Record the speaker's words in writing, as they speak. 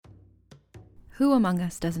Who among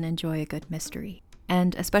us doesn't enjoy a good mystery?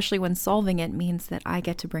 And especially when solving it means that I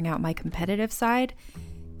get to bring out my competitive side,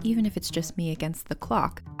 even if it's just me against the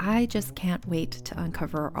clock. I just can't wait to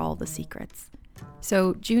uncover all the secrets.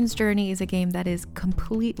 So June's Journey is a game that is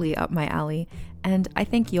completely up my alley, and I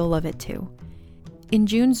think you'll love it too. In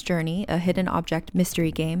June's Journey, a hidden object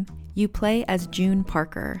mystery game, you play as June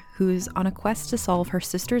Parker, who's on a quest to solve her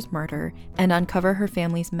sister's murder and uncover her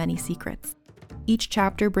family's many secrets. Each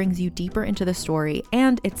chapter brings you deeper into the story,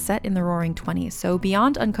 and it's set in the Roaring '20s, so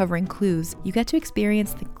beyond uncovering clues, you get to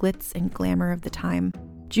experience the glitz and glamour of the time.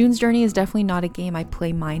 June's Journey is definitely not a game I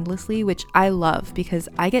play mindlessly, which I love because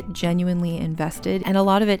I get genuinely invested, and a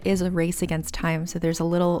lot of it is a race against time, so there's a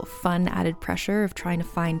little fun added pressure of trying to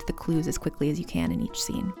find the clues as quickly as you can in each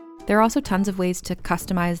scene. There are also tons of ways to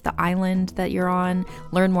customize the island that you're on,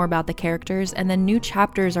 learn more about the characters, and then new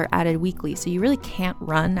chapters are added weekly, so you really can't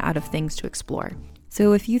run out of things to explore.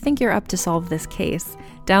 So if you think you're up to solve this case,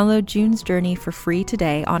 download June's Journey for free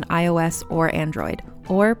today on iOS or Android,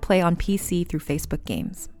 or play on PC through Facebook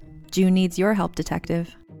Games. June needs your help,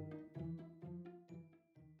 detective.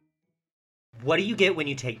 What do you get when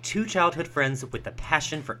you take two childhood friends with a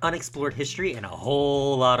passion for unexplored history and a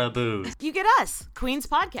whole lot of booze? You get us, Queen's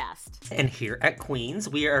Podcast. And here at Queen's,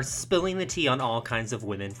 we are spilling the tea on all kinds of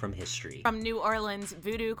women from history. From New Orleans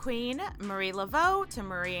voodoo queen, Marie Laveau, to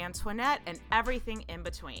Marie Antoinette, and everything in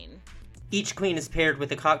between. Each queen is paired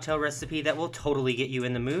with a cocktail recipe that will totally get you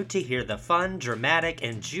in the mood to hear the fun, dramatic,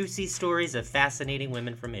 and juicy stories of fascinating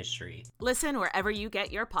women from history. Listen wherever you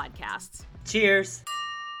get your podcasts. Cheers!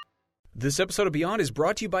 This episode of Beyond is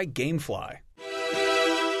brought to you by GameFly. Do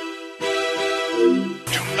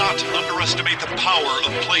not underestimate the power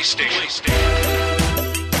of PlayStation.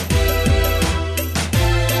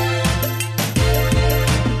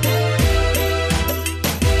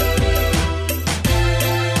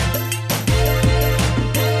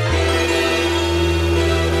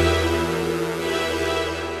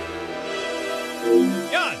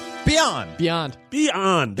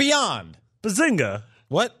 Beyond. Bazinga.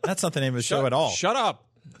 What? That's not the name of the show at all. Shut up.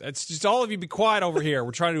 It's just all of you be quiet over here. We're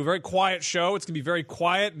trying to do a very quiet show. It's going to be very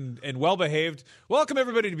quiet and well-behaved. Welcome,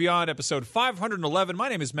 everybody, to Beyond, episode 511. My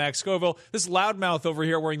name is Max Scoville. This loudmouth over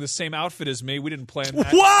here wearing the same outfit as me. We didn't plan that.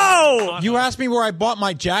 Whoa! You asked me where I bought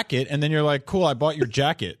my jacket, and then you're like, cool, I bought your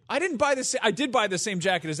jacket. I did buy the same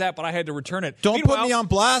jacket as that, but I had to return it. Don't put me on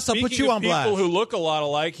blast. I'll put you on blast. People who look a lot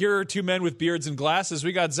alike, here are two men with beards and glasses.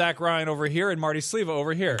 We got Zach Ryan over here and Marty Sleva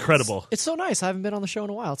over here. Incredible. It's so nice. I haven't been on the show in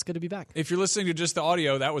a while. It's good to be back. If you're listening to just the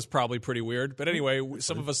audio, that was probably pretty weird. But anyway,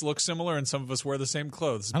 some of us look similar and some of us wear the same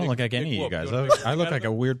clothes. I don't look like any of you guys. I look like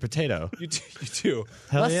a weird potato. You do.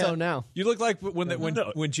 Less so now. You look like when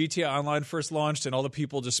GTA Online first launched and all the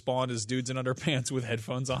people just spawned as dudes in underpants with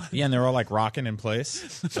headphones on. Yeah, and they're all like rocking in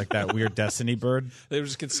place, like that weird Destiny bird. They would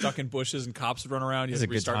just get stuck in bushes and cops would run around. You It's had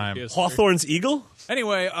a to good restart time. the PS3. Hawthorne's Eagle?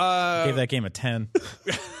 Anyway, Gave that game a 10.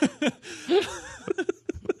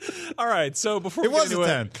 all right. So before It we get was a into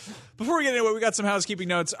 10. Before we get into it, we got some housekeeping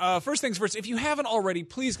notes. First things first, if you haven't already,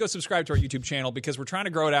 please go subscribe to our YouTube channel because we're trying to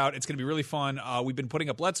grow it out. It's going to be really fun. We've been putting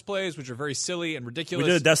up Let's Plays, which are very silly and ridiculous.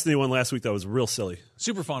 We did a Destiny one last week that was real silly.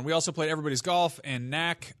 Super fun. We also played Everybody's Golf and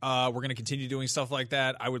Knack. We're going to continue doing stuff like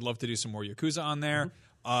that. I would love to do some more Yakuza on there.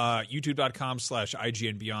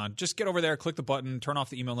 YouTube.com/IGN Beyond. Just get over there, click the button, turn off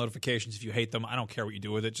the email notifications if you hate them. I don't care what you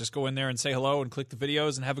do with it. Just go in there and say hello and click the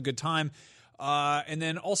videos and have a good time. And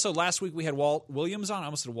then also last week we had Walt Williams on. I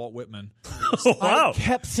almost said Walt Whitman. Wow. I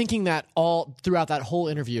kept thinking that all throughout that whole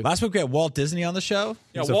interview. Last week we had Walt Disney on the show.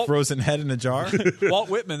 Yeah, He's a frozen head in a jar. Walt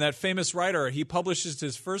Whitman, that famous writer, he publishes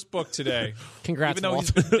his first book today. Congrats, even though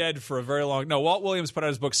Walt. he's been dead for a very long. No, Walt Williams put out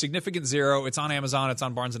his book Significant Zero. It's on Amazon. It's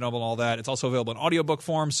on Barnes & Noble and all that. It's also available in audiobook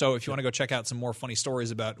form. So if you want to go check out some more funny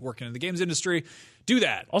stories about working in the games industry, do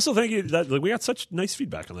that. Also, thank you. We got such nice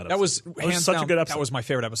feedback on that episode. That was hands such down, a good episode. That was my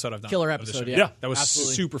favorite episode I've done. Killer of the episode, show. yeah. That was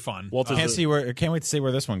Absolutely. super fun. Walt is Can't wait to see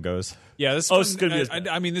where this one goes. Yeah, this. It's gonna be.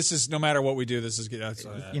 I mean, this is no matter what we do. This is good.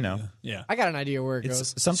 Yeah. I got an idea where it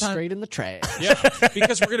It's goes. sometime- Straight in the trash. Yeah,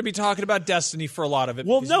 because we're going to be talking about Destiny for a lot of it.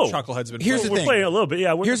 Well, because no. you Chuckleheads have been Here's playing. the We're thing. playing a little bit.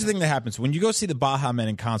 Yeah. Here's the thing that happens. When you go see the Baja Men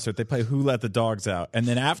in concert, they play Who Let the Dogs Out. And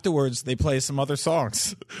then afterwards, they play some other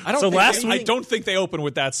songs. I don't So think last I don't think they open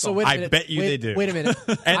with that So song. wait a I minute. bet you they do. Wait a minute.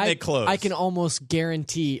 And I, they close. I can almost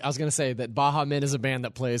guarantee. I was going to say that Baja Men is a band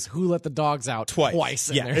that plays "Who Let the Dogs Out" Twice.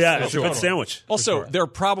 in Yeah. there. Yeah, it's a good sandwich. Also, they're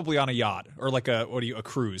probably on a yacht or like a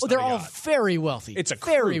cruise. Well, not they're a all yacht. very wealthy. It's a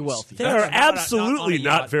very cruise. wealthy. They are Not on a absolutely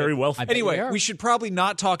yacht, not very but- wealthy. I bet Anyway, they are. we should probably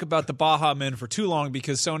not talk about the Baja Men for too long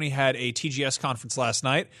because Sony had a TGS conference last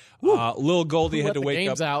night. Lil Goldie Who had let to the wake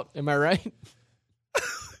games up. out. Am I right?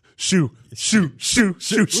 shoo, shoo, shoo,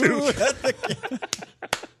 shoo, shoo.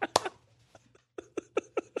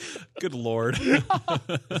 Good Lord. Is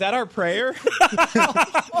that our prayer?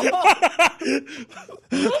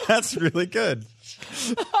 That's really good.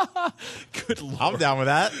 Good Lord. I'm down with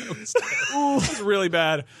that. It's really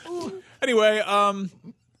bad. Anyway,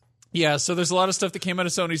 yeah, so there's a lot of stuff that came out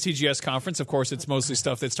of Sony's TGS conference. Of course, it's mostly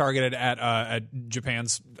stuff that's targeted at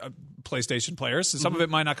Japan's PlayStation players. So some of it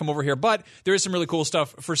might not come over here, but there is some really cool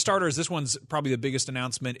stuff. For starters, this one's probably the biggest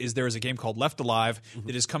announcement is there is a game called Left Alive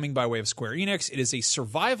that is coming by way of Square Enix. It is a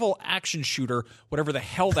survival action shooter, whatever the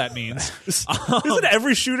hell that means. Isn't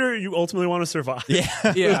every shooter you ultimately want to survive?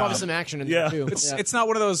 There's probably some action in there too. It's not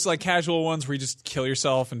one of those like casual ones where you just kill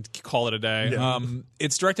yourself and call it a day. Yeah.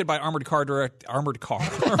 It's directed by Armored Car. Why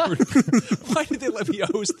did they let me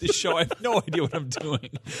host this show? I have no idea what I'm doing.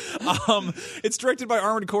 It's directed by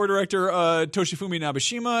Armored Core director Toshifumi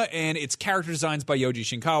Nabeshima, and it's character designs by Yoji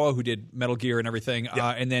Shinkawa, who did Metal Gear and everything,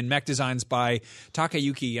 and then mech designs by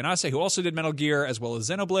Takayuki Yanase, who also did Metal Gear, as well as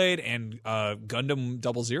Xenoblade and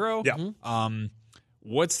Gundam 00. Yeah.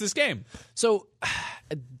 What's this game? So,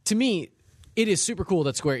 to me, it is super cool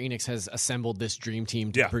that Square Enix has assembled this dream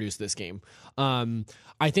team to produce this game.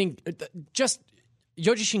 I think just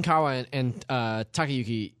Yoji Shinkawa and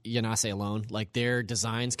Takayuki Yanase alone, like their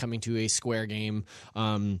designs coming to a Square game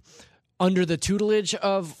under the tutelage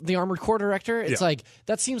of the Armored Core director, it's like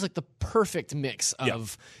that seems like the perfect mix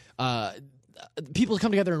of people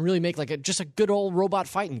come together and really make like just a good old robot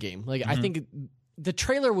fighting game. Like I think the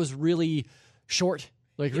trailer was really short.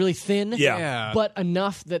 Like really thin, but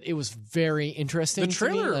enough that it was very interesting. The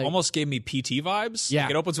trailer to me. Like, almost gave me PT vibes. Yeah.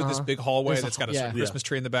 Like it opens with this big hallway There's that's got a sort of Christmas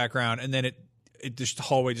tree in the background, and then the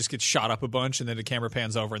hallway just gets shot up a bunch, and then the camera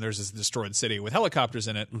pans over, and there's this destroyed city with helicopters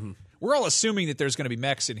in it. We're all assuming that there's going to be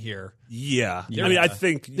mechs in here. Yeah. I mean, I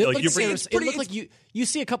think it like looks like you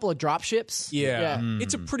see a couple of drop ships.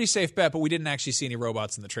 It's a pretty safe bet, but we didn't actually see any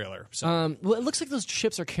robots in the trailer. So. Well, it looks like those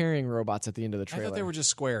ships are carrying robots at the end of the trailer. I thought they were just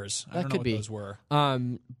squares. I don't know could what be. those were.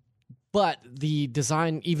 But the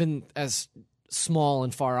design, even as small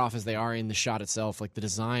and far off as they are in the shot itself, like the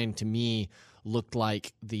design to me looked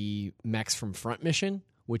like the mechs from Front Mission,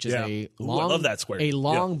 which is a long, I love that Square. A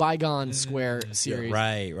long bygone Square series.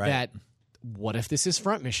 Right. That what if this is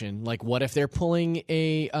Front Mission? Like, what if they're pulling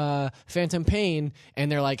a Phantom Pain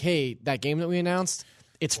and they're like, hey, that game that we announced,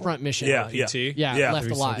 it's Front Mission. Left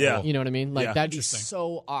Alive. Yeah. You know what I mean? Like that'd be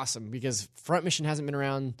so awesome because Front Mission hasn't been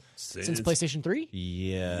around since PlayStation 3.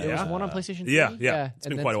 Yeah. There was one on PlayStation 3. Yeah. It's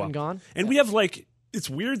been quite a while. Gone. And we have like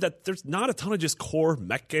it's weird that there's not a ton of just core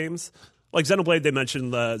mech games. Like Xenoblade, they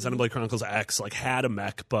mentioned the Xenoblade Chronicles X like had a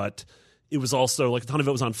mech, but it was also like a ton of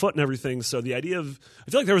it was on foot and everything. So the idea of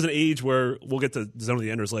I feel like there was an age where we'll get to Zone of the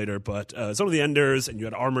Enders later, but Zone of the Enders and you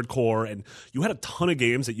had Armored Core and you had a ton of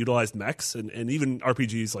games that utilized mechs and even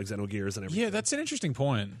RPGs like Xenogears and everything. Yeah, that's an interesting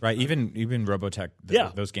point. Right, even Robotech,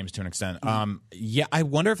 those games to an extent. I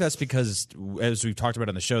wonder if that's because, as we've talked about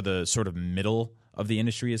on the show, the sort of middle of the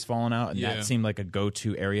industry has fallen out, and that seemed like a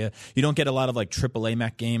go-to area. You don't get a lot of like AAA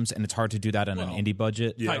mech games, and it's hard to do that on an indie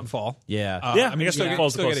budget. Titanfall. I mean, I still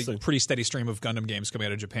get a pretty steady stream of Gundam games coming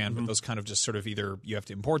out of Japan, but those kind of just sort of either you have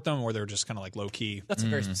to import them or they're just kind of like low-key. That's a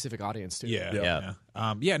very specific audience, too. No,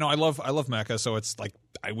 I love mecha, so it's like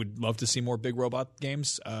I would love to see more big robot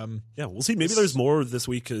games. We'll see. Maybe there's more this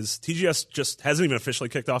week because TGS just hasn't even officially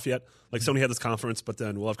kicked off yet. Like Sony had this conference, but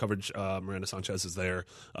then we'll have coverage. Miranda Sanchez is there,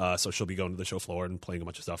 so she'll be going to the show floor and playing a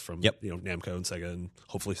bunch of stuff from Namco and Sega and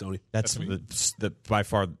hopefully Sony. That's the by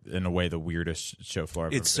far in a way the weirdest show floor.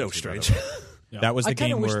 I've It's so ever strange. That was the I kind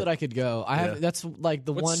game of wish where that I could go. That's like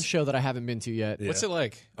the one show that I haven't been to yet. What's it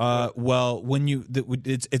like? Well, when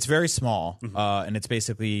it's very small, and it's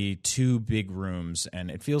basically two big rooms,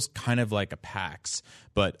 and it feels kind of like a PAX,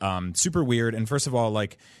 but super weird. And first of all,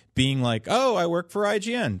 like being like, oh, I work for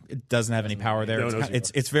IGN. It doesn't have any power there.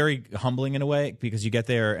 It's very humbling in a way because you get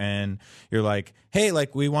there and you're like, hey,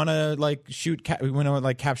 like we want to like we want to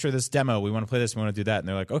like capture this demo. We want to play this. We want to do that. And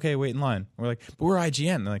they're like, okay, wait in line. We're like, but we're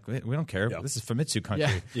IGN. And they're like, we don't care. This is Famitsu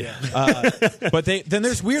country. But then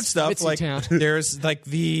there's weird stuff Famitsu like town. there's like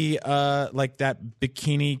the like that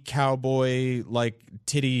bikini cowboy like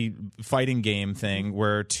titty fighting game thing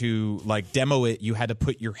where to like demo it you had to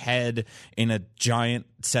put your head in a giant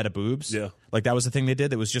set of boobs. Like that was the thing they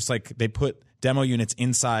did. It was just like they put demo units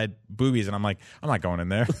inside boobies, and I'm like, I'm not going in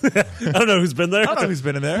there. I don't know who's been there. I don't know who's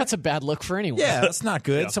been in there. That's a bad look for anyone. Yeah, that's not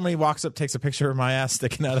good. Somebody walks up, takes a picture of my ass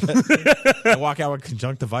sticking out of it. I walk out with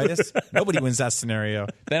conjunctivitis. Nobody wins that scenario.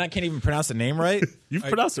 Then I can't even pronounce the name right. You've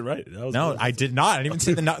pronounced it right. No, I did not. I didn't even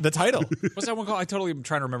say the title. What's that one called? I totally am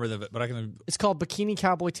trying to remember but I can. It's called Bikini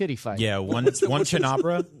Cowboy Titty Fight. Yeah, one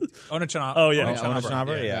Chinabra. Onachanabra. Oh, yeah.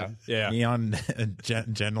 Onachanabra, yeah. Neon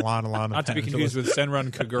Genlon. Not to be confused with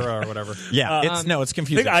Senran Kagura or whatever. Yeah, it's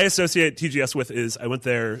confusing. The thing I associate TGS with is I went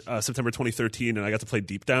there September 2013 and I got to play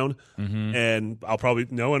Deep Down, and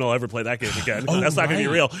no one will ever play that game again. That's not going to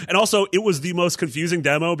be real. And also, it was the most confusing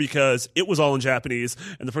demo because it was all in Japanese,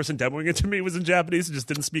 and the person demoing it to me was in Japanese and just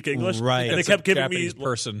didn't speak English. Right. And they kept giving me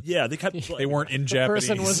person. Yeah, they kept. They weren't in The Japanese.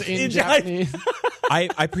 person was in Japanese.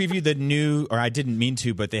 I previewed the new, or I didn't mean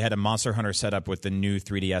to, but they had a Monster Hunter setup with the new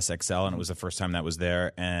 3DS XL, and it was the first time that was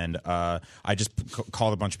there. And I just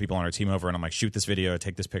called a bunch of people on our team over, and I'm like, shoot this video,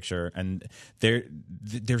 take this picture. And they're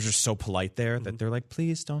just so polite there that they're like,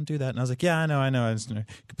 please don't do that. And I was like, yeah, I know.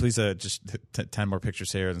 Please just 10 more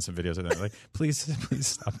pictures here and some videos. And they're like, please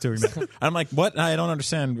stop doing that. And I'm like, what? I don't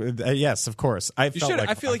understand. Yes, of course. I feel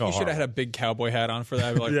like you should have had a big cowboy hat on for that.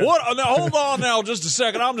 I'd be like, what? Now, hold on now, just a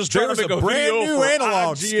second. I'm just trying to make a brand video new for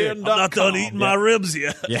analog stick. I'm not done eating my ribs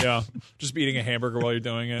yet. Yeah. Just eating a hamburger while you're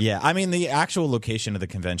doing it. Yeah, I mean the actual location of the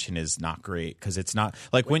convention is not great because it's not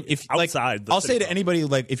like outside. I'll say to anybody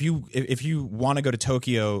like if you want to go to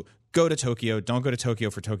Tokyo. Go to Tokyo. Don't go to Tokyo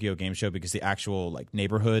for Tokyo Game Show because the actual like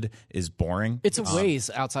neighborhood is boring. It's a ways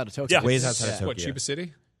outside of Tokyo. Yeah. Ways outside of Tokyo. What, Chiba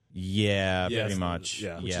City? Yeah, pretty much.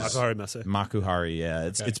 Yeah, yes. Makuhari Messe. Makuhari. Yeah,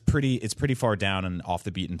 it's pretty far down and off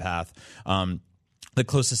the beaten path. The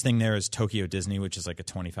closest thing there is Tokyo Disney, which is like a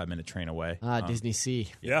 25-minute train away. Disney Sea.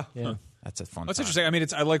 Yeah. That's a fun. That's time. interesting. I mean,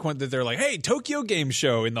 I like when they're like, "Hey, Tokyo Game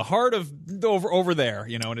Show in the heart of over there,"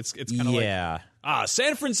 and it's kind of like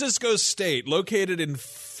San Francisco State, located in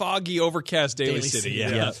foggy, overcast Daly City.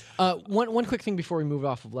 Yeah. One quick thing before we move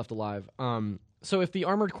off of Left Alive. So if the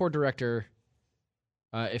Armored Core director,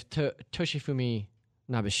 if Toshifumi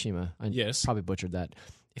Nabeshima, I probably butchered that.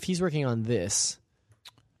 If he's working on this,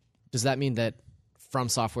 does that mean that From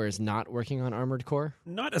Software is not working on Armored Core?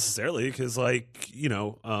 Not necessarily, because I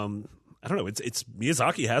don't know. It's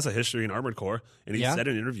Miyazaki has a history in Armored Core, and he said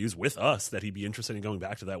in interviews with us that he'd be interested in going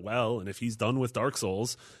back to that well. And if he's done with Dark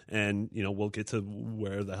Souls, and we'll get to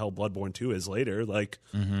where the hell Bloodborne 2 is later. Like,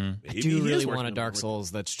 I do really want a Dark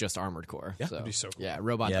Souls that's just Armored Core. Yeah, that'd be so cool. Yeah,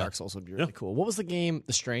 Robot Dark Souls would be really cool. What was the game?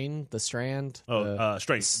 The Strand. Oh,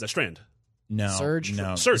 The Strand. No, Surge.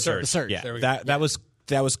 No, Surge. The Surge. Yeah, that was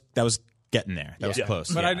getting there. That was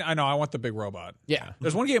close. But I know I want the big robot. Yeah.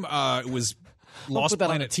 There's one game. It was Lost Put that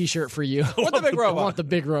on a Planet. T-shirt for you. I want the big robot. I want the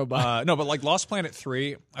big robot. No, but like Lost Planet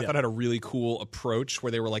 3, I thought had a really cool approach where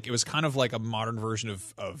they were like, it was kind of like a modern version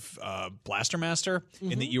of Blaster Master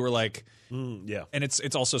in that you were like, and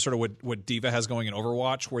it's also sort of what Diva has going in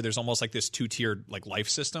Overwatch, where there's almost like this 2-tiered like life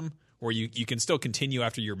system where you can still continue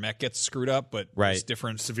after your mech gets screwed up, but it's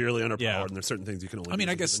different. Severely underpowered, and there's certain things you can only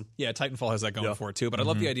I guess, Titanfall has that going for it too, but I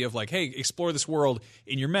love the idea of like, hey, explore this world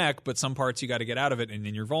in your mech, but some parts you got to get out of it, and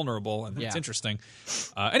then you're vulnerable, and it's interesting.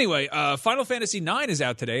 Anyway, Final Fantasy IX is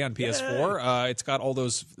out today on PS4. It's got all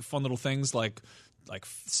those fun little things like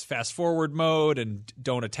fast forward mode and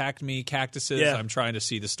don't attack me cactuses. I'm trying to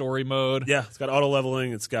see the story mode. Yeah, it's got auto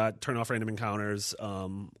leveling. It's got turn off random encounters.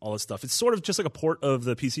 All this stuff. It's sort of just like a port of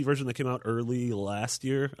the PC version that came out early last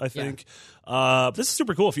year, I think. This is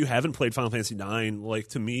super cool. If you haven't played Final Fantasy IX, like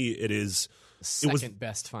to me, it is. Second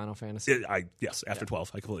best Final Fantasy. After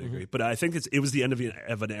 12, I completely agree. But I think it was the end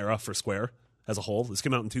of an era for Square as a whole. This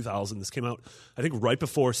came out in 2000. This came out, I think, right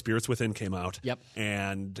before Spirits Within came out. Yep.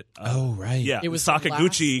 And right. It was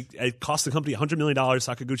Sakaguchi. It cost the company $100 million.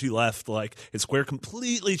 Sakaguchi left. And Square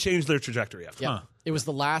completely changed their trajectory after. Yeah. It was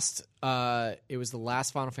the last. It was the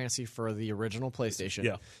last Final Fantasy for the original PlayStation.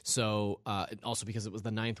 Yeah. So also because it was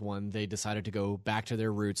the 9th one, they decided to go back to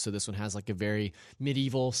their roots. So this one has like a very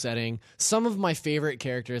medieval setting. Some of my favorite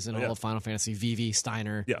characters in all of Final Fantasy: Vivi,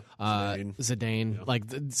 Steiner, Zidane. Like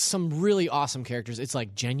some really awesome characters. It's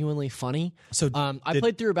like genuinely funny. So I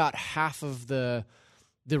played through about half of the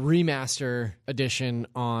remaster edition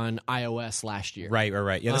on iOS last year. Right.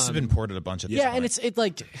 Yeah, this has been ported a bunch of times. Yeah, and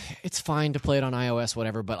it's fine to play it on iOS,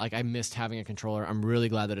 whatever, but like I missed having a controller. I'm really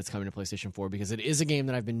glad that it's coming to PlayStation 4 because it is a game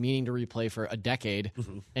that I've been meaning to replay for a decade,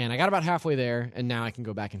 and I got about halfway there, and now I can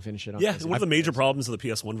go back and finish it on and one of the major problems of the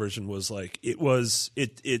PS1 version was like it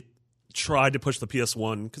tried to push the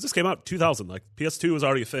PS1 because this came out 2000. Like PS2 was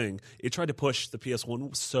already a thing. It tried to push the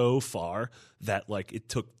PS1 so far that like it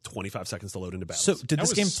took 25 seconds to load into battle. So did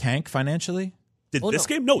this game tank financially? Did this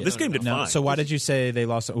game? No, this game did fine. So why did you say they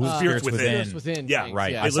lost? Spirits Within. Spirits Within. Yeah, thanks.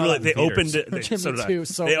 right. Yeah. I saw that in They opened theaters. it. So did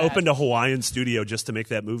I. They opened a Hawaiian studio just to make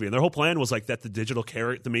that movie, and their whole plan was like that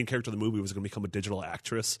the main character of the movie was going to become a digital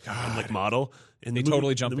actress and like model. And They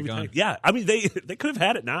totally jumped the gun. tanked. Yeah, I mean they could have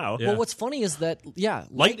had it now. Well, what's funny is that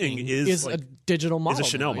Lightning is a like, digital model. is a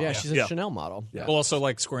Chanel now. model. Yeah, she's a Yeah. Chanel model. Yeah. Well, also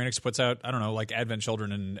like Square Enix puts out, I don't know, like Advent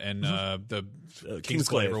Children and the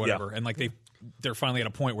Kingsglaive or whatever, and like they're finally at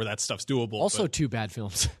a point where that stuff's doable. Also, but, 2 bad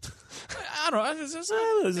films. I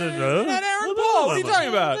don't know. Not Aaron Paul. What are you talking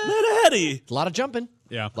about? Eddie. A lot of jumping.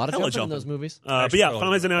 Yeah, A lot of Hella jumping in jumping. those movies. But yeah,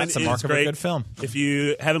 Final Fantasy IX That's the is mark of a great. good film. If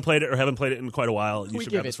you haven't played it in quite a while, you We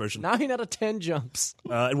should give grab it this version. 9 out of 10 jumps.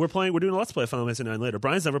 And we're doing a Let's Play of Final Fantasy IX later.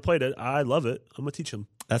 Brian's never played it. I love it. I'm gonna teach him.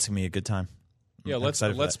 That's gonna be a good time. Yeah, I'm let's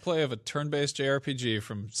excited for that. play of a turn-based JRPG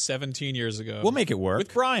from 17 years ago. We'll make it work.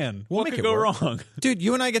 with Brian. We'll what make could it go work. wrong? Dude,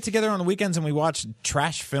 you and I get together on the weekends and we watch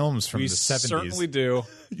trash films from We the 70s. certainly do.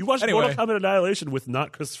 You watched Anyway. Mortal Kombat Annihilation with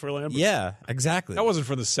not Christopher Lambert. Yeah, exactly. That wasn't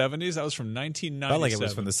from the 70s. That was from 1997. felt like it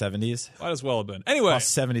was from the 70s. Might as well have been. Anyway,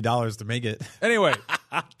 Cost $70 to make it. anyway.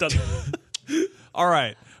 Done. All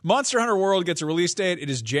right. Monster Hunter World gets a release date. It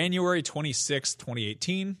is January 26th,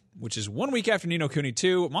 2018, which is 1 week after Ni no Kuni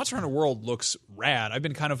 2. Monster Hunter World looks rad. I've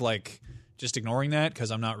been kind of like just ignoring that because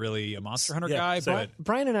I'm not really a Monster Hunter guy. same. But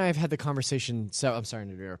Brian and I have had the conversation. So I'm sorry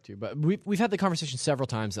to interrupt you, but we've had the conversation several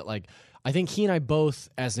times that like I think he and I both,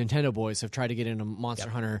 as Nintendo boys, have tried to get into Monster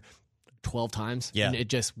Hunter 12 times, Yeah. and it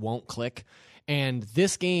just won't click. And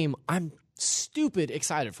this game, I'm stupid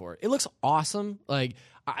excited for it. It looks awesome. Like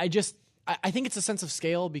I think it's a sense of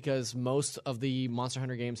scale because most of the Monster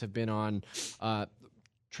Hunter games have been on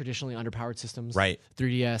traditionally underpowered systems, Right.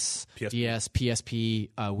 3DS, PSP. DS, PSP,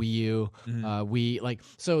 Wii U, Wii. Like,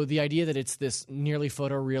 so the idea that it's this nearly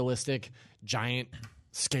photorealistic giant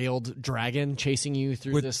scaled dragon chasing you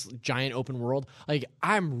through this giant open world, like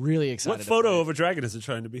I'm really excited. What photo of a dragon is it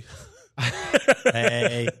trying to be?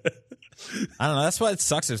 Hey. I don't know. That's why it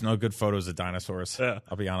sucks. There's no good photos of dinosaurs. Yeah.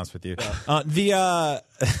 I'll be honest with you.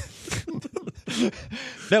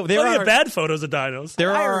 Plenty of bad photos of dinos.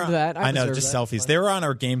 There I are earned that. I I know, deserve just that. selfies. They were on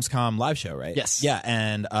our Gamescom live show, right? Yes. Yeah,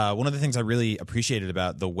 and one of the things I really appreciated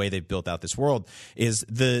about the way they've built out this world is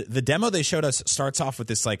the demo they showed us starts off with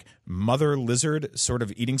this like mother lizard sort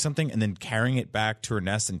of eating something and then carrying it back to her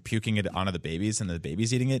nest and puking it onto the babies and the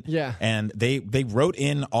babies eating it. Yeah. And they wrote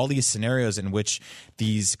in all these scenarios in which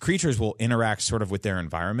these creatures will interact sort of with their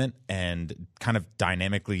environment and kind of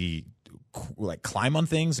dynamically like climb on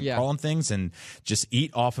things and crawl on things and just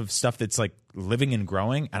eat off of stuff that's like living and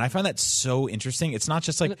growing. And I find that so interesting. It's not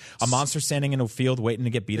just like a monster standing in a field waiting to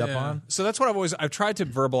get beat up on. So that's what I've tried to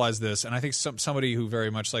verbalize this, and I think somebody who very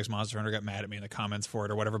much likes Monster Hunter got mad at me in the comments for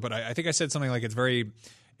it or whatever. But I think I said something like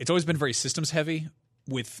it's always been very systems heavy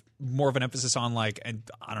with more of an emphasis on like, and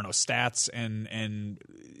I don't know, stats and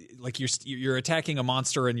like you're attacking a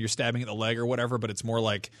monster and you're stabbing at the leg or whatever, but it's more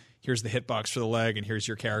like here's the hitbox for the leg and here's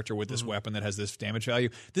your character with this weapon that has this damage value.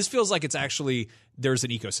 This feels like it's actually there's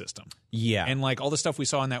an ecosystem. Yeah. And like all the stuff we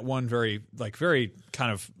saw in that one very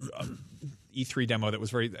kind of E3 demo that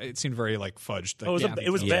was it seemed very like fudged. Like, It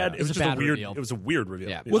was bad. It was a just bad a weird. reveal. It was a weird reveal.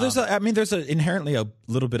 Yeah. Well, there's inherently a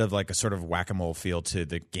little bit of like a sort of whack-a-mole feel to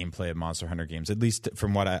the gameplay of Monster Hunter games, at least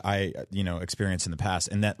from what I experienced in the past.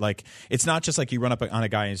 And that like it's not just like you run up on a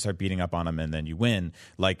guy and you start beating up on him and then you win.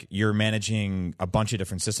 Like you're managing a bunch of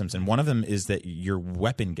different systems, and one of them is that your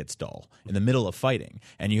weapon gets dull in the middle of fighting,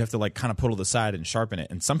 and you have to like kind of pull to the side and sharpen it.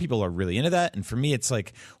 And some people are really into that, and for me, it's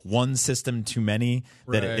like one system too many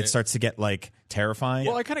that it Right. starts to get like terrifying.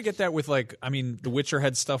 Well, I kind of get that with like, I mean, the Witcher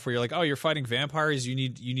had stuff where you're like, oh, you're fighting vampires. You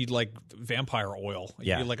need like vampire oil.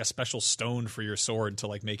 You need like a special stone for your sword to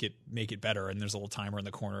like make it better. And there's a little timer in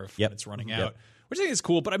the corner of when it's running out, which I think is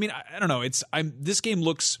cool. But I mean, I don't know. This game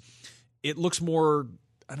looks more,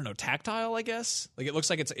 I don't know, tactile, I guess. Like it looks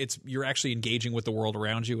like it's you're actually engaging with the world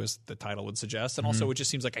around you, as the title would suggest, and also it just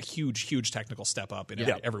seems like a huge technical step up in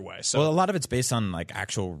every way. So well, a lot of it's based on like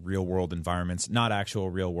actual real world environments, not actual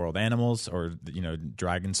real world animals or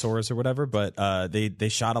dragon saurs or whatever. But they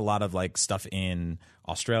shot a lot of like stuff in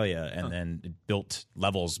Australia and then built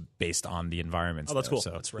levels based on the environments. Oh, that's there. cool. So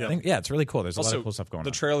That's I think, it's really cool. There's a lot of cool stuff going on.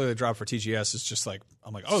 The trailer they dropped for TGS is just like,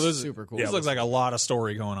 I'm like, oh, this is Super cool. This looks like a lot of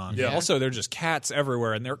story going on. Yeah. Also, they're just cats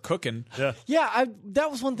everywhere and they're cooking. Yeah, that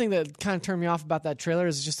was one thing that kind of turned me off about that trailer.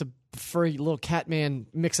 Is just a furry little cat man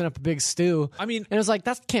mixing up a big stew. I mean, and it was like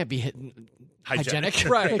that can't be hitting. hygienic.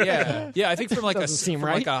 Right, yeah. Yeah, I think from like Doesn't seem from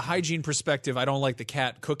right. like a hygiene perspective, I don't like the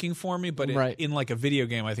cat cooking for me, but Right. in like a video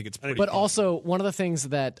game, I think it's pretty But cool. also, one of the things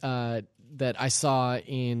that that I saw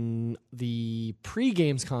in the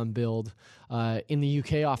pre-Gamescom build in the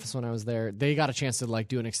UK office when I was there, they got a chance to like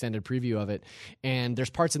do an extended preview of it. And there's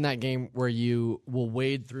parts in that game where you will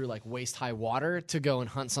wade through like waist-high water to go and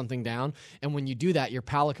hunt something down. And when you do that, your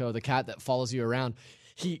Palico, the cat that follows you around,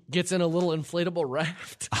 he gets in a little inflatable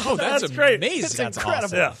raft. Oh, that's great. amazing. It's incredible.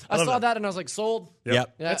 awesome. Yeah, I I love saw that. that and I was like, sold. Yep. Yeah.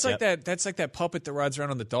 That's like that. That's like that puppet that rides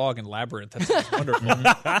around on the dog in Labyrinth. That's wonderful.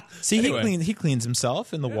 See, Anyway. he cleans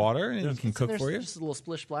himself in the water and he can cook There's for you. just a little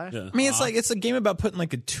splish splash. I mean, it's a game about putting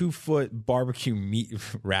like a 2-foot barbecue meat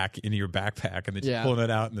rack into your backpack and then just Yeah. pulling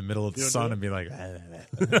it out in the middle of the sun do and being like,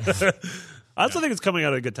 I also think it's coming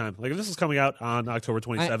out at a good time. Like if this was coming out on October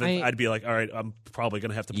 27th, I'd be like, all right, I'm probably going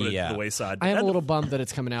to have to put it Yeah. to the wayside. I am But a little bummed that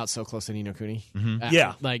it's coming out so close to Ni no Kuni.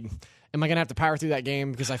 Yeah. Like, am I going to have to power through that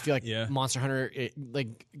game? Because I feel like Yeah. Monster Hunter,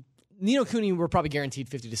 Ni no Kuni, we're probably guarenteed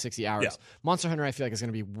 50 to 60 hours. Yeah. Monster Hunter, I feel like is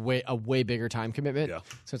going to be a way bigger time commitment. Yeah.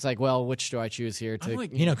 So it's like, well, which do I choose here? To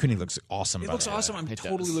like- you know, Kuni looks awesome. It by looks the way. awesome. I'm It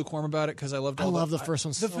totally does. lukewarm about it because I loved. I love the first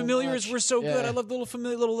one The so familiars much. were so good. Yeah. I love the little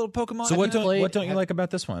familiar little Pokemon. So what played- don't you like about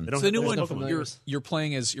this one? don't So the new There's one, no familiars. you're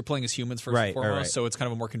playing as humans first Right, and foremost. right. So it's kind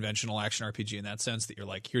of a more conventional action RPG in that sense that you're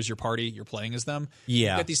like, here's your party, you're playing as them.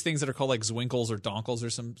 Yeah. you get these things that are called like Zwinkles or Donkles or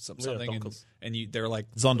something, Donkles. and they're like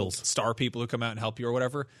Zundles. star people who come out and help you or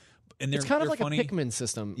whatever. And they're It's kind of they're like funny. a Pikmin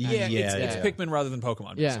system. Yeah, Yeah, it's yeah. Pikmin rather than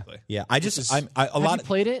Pokemon. Yeah. Basically. Yeah, I just is- a Have lot. you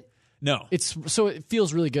played it? No, It's so it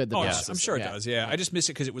feels really good. The Oh, beta I'm system. sure it Yeah. does. Yeah, I just miss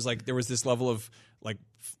it because it was like there was this level of like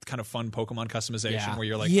kind of fun Pokemon customization Yeah. where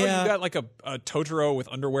you're like, oh, Yeah. you got like a Totoro with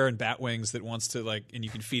underwear and bat wings that wants to like, and you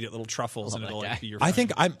can feed it little truffles and that it'll guy. like be your. I friend.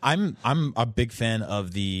 think I'm a big fan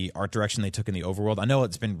of the art direction they took in the overworld. I know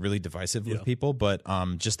it's been really divisive with people, but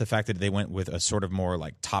just the fact that they went with a sort of more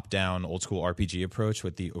like top down old school RPG approach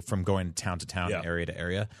with the from going town to town, Yeah. area to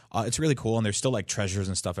area, it's really cool. And there's still like treasures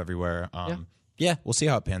and stuff everywhere. Yeah, we'll see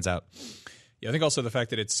how it pans out. Yeah, I think also the fact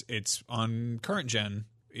that it's on current gen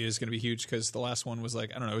is going to be huge because the last one was like,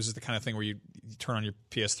 I don't know, it was just the kind of thing where you turn on your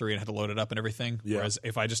PS3 and had to load it up and everything. Yeah. Whereas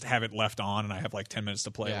if I just have it left on and I have like 10 minutes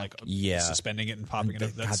to play, Yeah. like Yeah. suspending it and popping it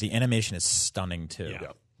up. God, the animation is stunning too.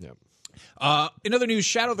 Yeah. Yeah. In other news,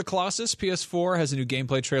 Shadow of the Colossus PS4 has a new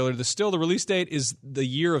gameplay trailer. The release date is the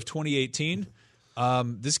year of 2018.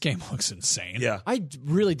 This game looks insane. Yeah. I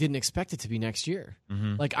really didn't expect it to be next year.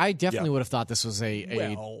 Like I definitely would have thought this was a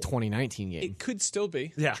Well, 2019 game. It could still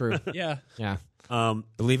be. Yeah. True. Yeah. Yeah.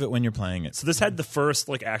 Believe it when you're playing it. So this had the first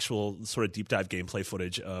like actual sort of deep dive gameplay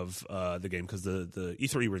footage of the game because the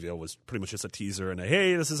E3 reveal was pretty much just a teaser and a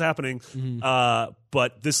hey, this is happening.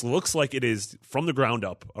 But this looks like it is from the ground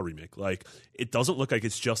up a remake. Like it doesn't look like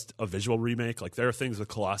it's just a visual remake. Like there are things with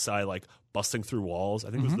Colossi like busting through walls. I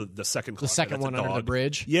think it was the second Colossi. The second That's a one under the dog.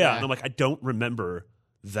 bridge. Yeah, and I'm like I don't remember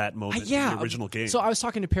that moment in the original game. So I was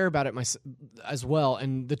talking to Pear about it as well,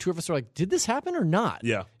 and the two of us were like, "Did this happen or not?"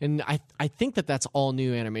 Yeah. and I think that's all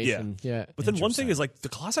new animation. Yeah, But then one thing is like the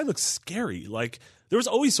Colossi looks scary. Like there was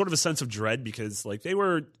always sort of a sense of dread because like they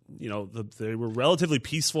were, they were relatively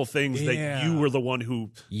peaceful things that Yeah. you were the one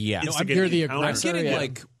who Yeah. instigated You're the encounter. I'm getting Yeah.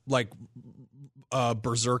 like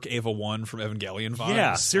Berserk Ava 1 from Evangelion vibes. Yeah,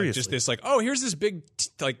 Like, seriously. just this like, oh, here's this big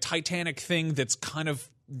like Titanic thing that's kind of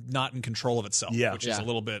not in control of itself. Yeah. Which is Yeah. a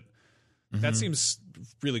little bit that seems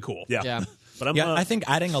really cool. Yeah. Yeah. But I'm Yeah, I think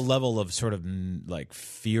adding a level of sort of like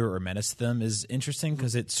fear or menace to them is interesting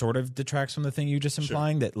because it sort of detracts from the thing you just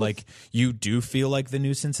implying that like you do feel like the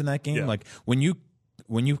nuisance in that game. Yeah. Like when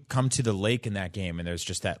you come to the lake in that game and there's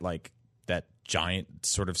just that like that giant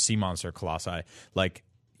sort of sea monster colossi, like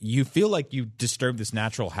you feel like you disturb this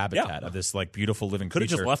natural habitat of this like beautiful living could have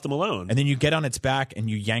creature. just left them alone. And then you get on its back and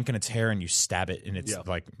you yank on its hair and you stab it in its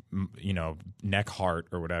like neck heart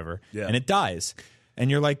or whatever, Yeah. and it dies. And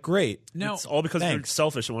you're like, great. Now it's all because you're thanks.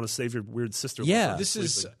 selfish and want to save your weird sister. Yeah. this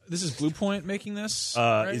is Blue Point making this.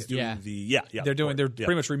 is doing Yeah. they're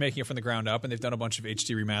Pretty much remaking it from the ground up, and they've done a bunch of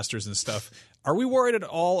HD remasters and stuff. Are we worried at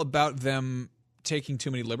all about them taking too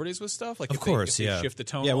many liberties with stuff? Like, Of course, if they yeah. shift the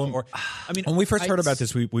tone. Yeah, well, or I mean, When we first heard about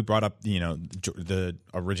this, we brought up the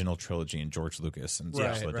original trilogy and George Lucas and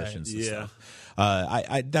special right. editions. And Yeah. stuff.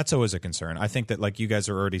 I that's always a concern. I think that like you guys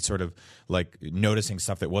are already sort of like noticing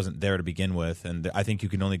stuff that wasn't there to begin with, and I think you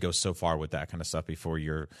can only go so far with that kind of stuff before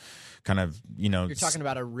you're kind of You're talking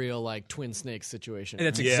about a real like twin snake situation. and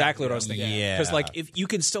that's exactly what I was thinking. Yeah. because like if you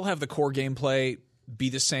can still have the core gameplay be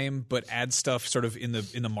the same, but add stuff sort of in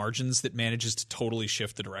the margins that manages to totally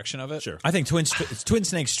shift the direction of it. Sure. I think Twin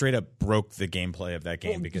Snakes straight up broke the gameplay of that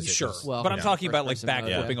game because it Sure, was, but I'm talking about like first-person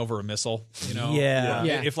mode, backflipping over a missile. You know, Yeah.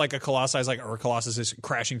 Yeah. If like a Colossus is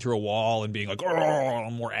crashing through a wall and being like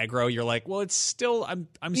more aggro, you're like, well, it's still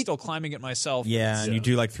I'm still climbing it myself. Yeah, and you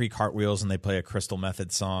do like 3 cartwheels and they play a Crystal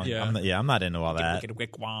Method song. Yeah. I'm not into all that. I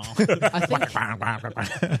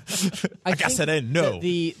guess think I didn't know.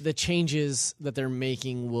 that the changes that they're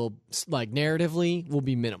making will, like, narratively will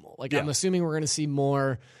be minimal. Like, I'm assuming we're going to see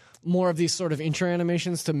more of these sort of intro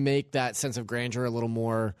animations to make that sense of grandeur a little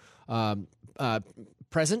more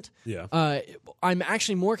present. Yeah. I'm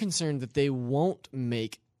actually more concerned that they won't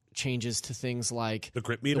make changes to things like The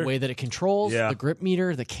grip meter? the way that it controls, Yeah. the grip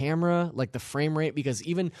meter, the camera, like the frame rate, because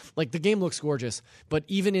even like the game looks gorgeous, but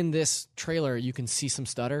even in this trailer you can see some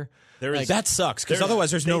stutter. There is That sucks because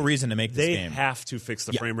otherwise there's no reason to make this They game. have to fix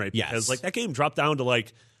the frame rate Yes. because like that game dropped down to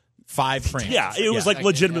like 5 frames. yeah, it was like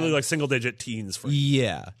legitimately like single digit teens frames.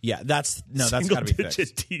 Yeah, that's got to be fixed.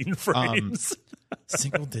 Single-digit teen frames.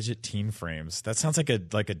 Single digit teen frames. That sounds like a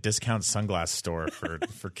discount sunglass store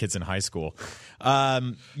for kids in high school.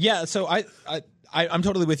 Yeah, so I'm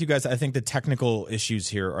totally with you guys. I think the technical issues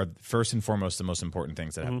here are first and foremost the most important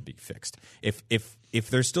things that have to be fixed. If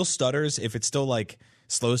there's still stutters, if it's still like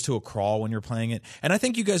slows to a crawl when you're playing it, and I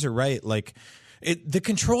think you guys are right. Like the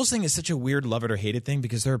controls thing is such a weird love it or hate it thing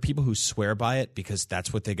because there are people who swear by it because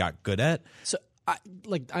that's what they got good at. So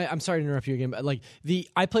I'm sorry to interrupt you again, but like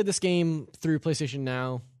I played this game through PlayStation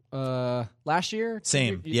Now last year.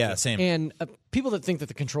 Same. Yeah, same. And people that think that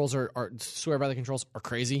the controls are swear by the controls are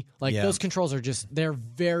crazy. Like those controls are they're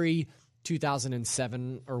very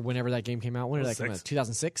 2007 or whenever that game came out. When did that come out?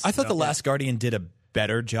 2006. I thought The Last Guardian did a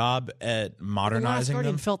better job at The Last modernizing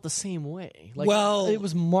Guardian them. felt the same way. Like, Well, it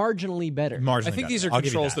was marginally better. I think these are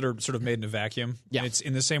controls that are sort of made in a vacuum. Yeah. It's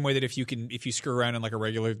in the same way that if you screw around in like a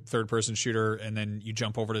regular third-person shooter and then you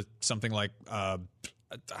jump over to something like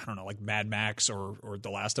I don't know, like Mad Max or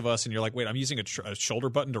The Last of Us, and you're like, wait, I'm using a shoulder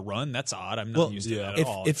button to run? That's odd. I'm not used to that at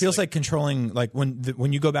all. It feels like controlling, like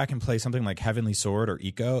when you go back and play something like Heavenly Sword or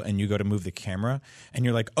Eco, and you go to move the camera, and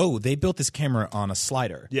you're like, oh, they built this camera on a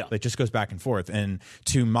slider. Yeah. That just goes back and forth. And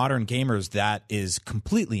to modern gamers, that is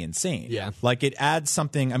completely insane. Yeah. Like it adds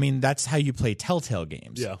something. I mean, that's how you play Telltale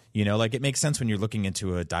games. Yeah. You know, like it makes sense when you're looking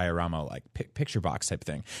into a diorama, like picture box type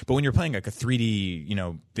thing. But when you're playing like a 3D, you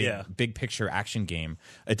know, big picture action game,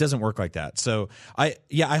 it doesn't work like that. So I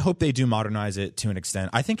hope they do modernize it to an extent.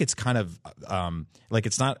 I think it's kind of like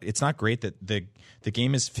it's not great that the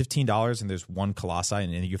game is $15 and there's one Colossi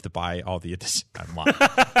and you have to buy all the edition.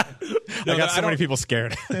 I got so many people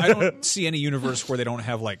scared. I don't see any universe where they don't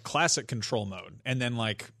have like classic control mode and then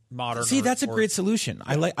like modern. See, that's a great solution.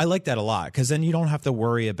 I like that a lot because then you don't have to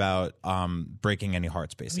worry about breaking any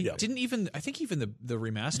hearts. Basically, I think even the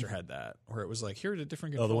remaster had that where it was like here are the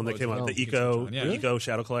different. Oh, the one that came out, the Eco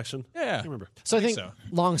Shadow Collection. Yeah, I remember. So I think,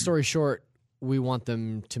 long story short, we want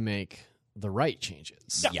them to make the right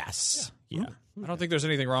changes. Yes. Yeah. I don't think there's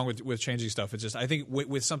anything wrong with changing stuff. It's just I think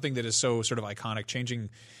with something that is so sort of iconic, changing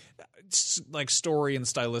like story and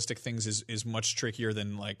stylistic things is much trickier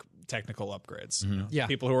than like technical upgrades. You know? Yeah.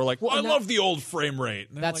 People who are like, well, I love the old frame rate.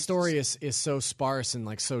 And That like, story is so sparse and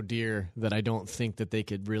like so dear that I don't think that they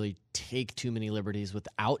could really take too many liberties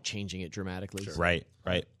without changing it dramatically. Right.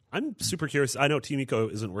 I'm super curious. I know Team Eco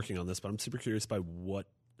isn't working on this, but I'm super curious by what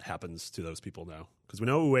happens to those people now because we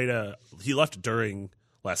know Ueda, he left during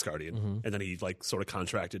Last Guardian, and then he like sort of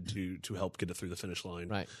contracted to help get it through the finish line.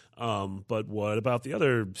 Right. But what about the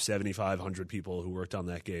other 7,500 people who worked on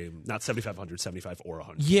that game? Not 7,500, 75 or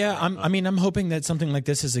 100. Yeah, I'm hoping that something like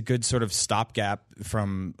this is a good sort of stopgap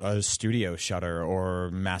from a studio shutter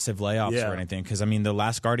or massive layoffs or anything. Because I mean, The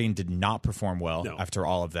Last Guardian did not perform well after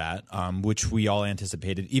all of that, which we all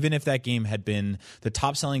anticipated. Even if that game had been the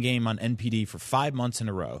top-selling game on NPD for 5 months in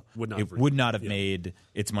a row, it would not have made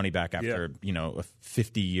its money back after a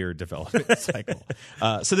 50-year development cycle.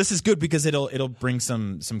 So this is good because it'll bring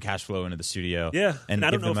some cash flow into the studio, and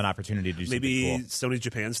give them an opportunity to do maybe something cool. Sony's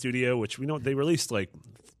Japan studio, which we know they released like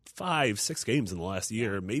 5-6 games in the last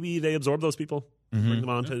year. Maybe they absorb those people, bring them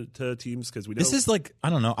on to teams because we know this is like I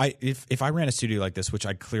don't know. If I ran a studio like this, which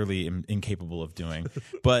I clearly am incapable of doing,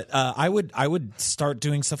 but I would start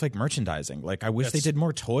doing stuff like merchandising. Like I wish they did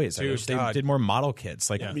more toys. I wish they did more model kits.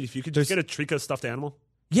 Like I mean, if you could just get a Trico stuffed animal.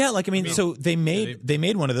 Yeah, like I mean, so they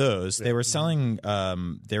made one of those. They were selling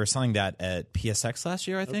that at PSX last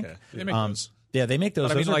year, I think. They make those. Yeah, they make those.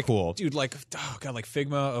 But I mean, Those are like, cool. dude. Like, oh god, like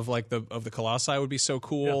Figma of like the Colossi would be so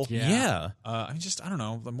cool. Yeah. I mean, just I don't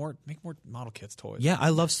know. Make more model kits toys. Yeah, I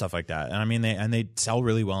love stuff like that. And I mean, they sell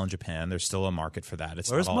really well in Japan. There's still a market for that. It's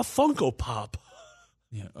Where's not my all, Funko Pop?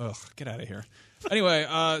 Yeah. Ugh. Get out of here. Anyway,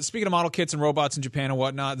 speaking of model kits and robots in Japan and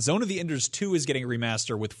whatnot, Zone of the Enders 2 is getting a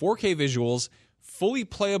remaster with 4K visuals, fully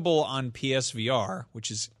playable on PSVR,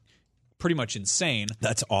 which is pretty much insane.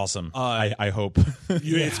 That's awesome. I hope.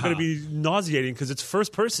 It's going to be nauseating because it's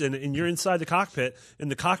first person and you're inside the cockpit, and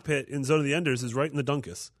the cockpit in Zone of the Enders is right in the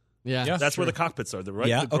Dunkus. Yeah, That's where the cockpits are. They're right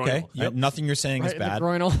Yeah, in the okay. groinal. Yep. Nothing you're saying right is in the bad.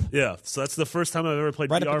 groinal. Yeah, so that's the first time I've ever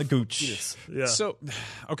played Right VR. up in the gooch. Yes. Yeah. So,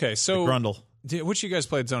 okay, so Grundle. which of you guys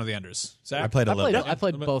played Zone of the Enders? Zach? I played a little bit. I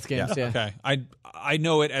played both games. Yeah. Okay, I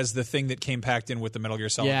know it as the thing that came packed in with the Metal Gear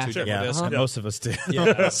Solid Yeah. 2 Sure. demo Yeah, disc. most of us did.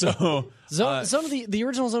 Yeah, so Zone of the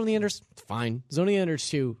original Zone of the Enders, fine. Zone of the Enders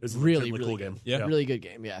 2, It's a really cool good. game. Yeah. Really good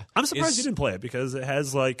game. Yeah. I'm surprised Is- you didn't play it because it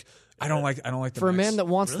has like I don't like the For a mechs. man that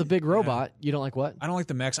wants the big robot, you don't like what? I don't like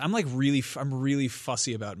the mechs. I'm like I'm really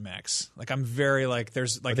fussy about mechs. Like I'm very like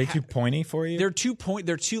there's like Are they too pointy for you? they're too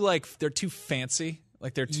they're too fancy.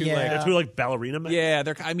 Like they're too Yeah. like they're two like ballerina men. yeah,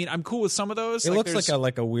 I mean, I'm cool with some of those. It looks there's-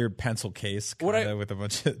 like a weird pencil case kinda, with a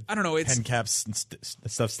bunch of I don't know, it's- pen caps and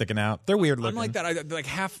stuff sticking out. They're weird looking. I'm like that. Like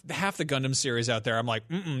half the Gundam series out there. I'm like,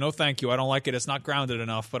 no, thank you. I don't like it. It's not grounded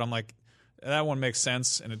enough. But I'm like, that one makes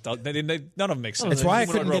sense, and it does. None of them make sense. It's why I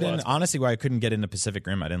Humanoid couldn't get in. robots. Honestly, why I couldn't get into Pacific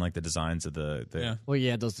Rim. I didn't like the designs of the Yeah. Well,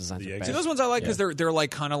 yeah, those designs are Yeah, bad. See, those ones I like because they're like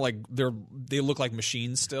kind of like they look like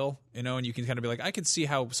machines still, and you can kind of be like, I could see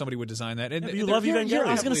how somebody would design that. And but you they're- love Evangelion.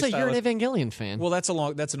 I was going to say, you're an stylistic. Evangelion fan. Well,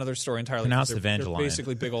 that's another story entirely. Pronounced They're Evangelion.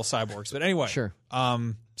 basically big old cyborgs. But anyway, Sure.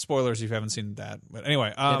 Spoilers if you haven't seen that. But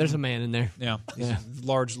anyway, yeah, there's a man in there. yeah, Yeah.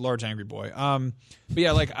 large angry boy. But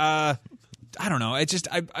yeah, like I don't know. It just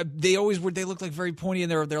they look like very pointy,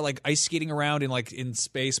 and they're like ice skating around in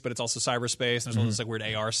space, but it's also cyberspace. And there's all this like weird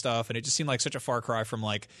AR stuff, and it just seemed like such a far cry from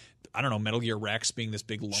like I don't know, Metal Gear Rex being this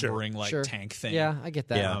big lumbering like Sure. tank thing. Yeah, I get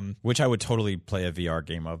that. yeah, which I would totally play a VR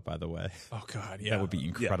game of. By the way, Oh god, yeah. that would be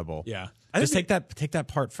incredible. Yeah. Just take that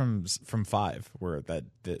part from 5 where that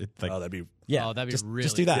like Oh, that'd be. yeah, Oh, that'd be just, really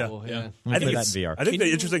just do that. cool. Yeah. Yeah. Let me I play think that it's- in VR. I think the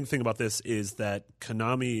interesting thing about this is that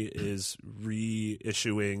Konami is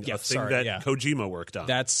reissuing Yeah, a thing sorry, that yeah. Kojima worked on.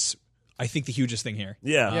 That's I think the hugest thing here.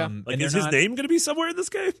 yeah. Yeah. Like, And is they're his not- name going to be somewhere in this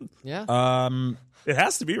game? Yeah. It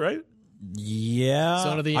has to be, right? Yeah,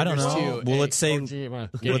 Zone of the I don't Enders know. 2, Will a it say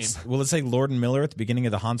Kojima game. will it say Lord and Miller at the beginning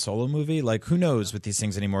of the Han Solo movie? Like, who knows with these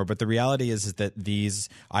things anymore? But the reality is that these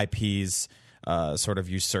IPs sort of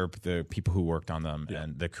usurp the people who worked on them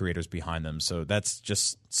and the creators behind them. So that's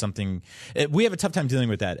just something we have a tough time dealing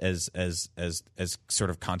with that as sort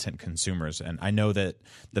of content consumers. And I know that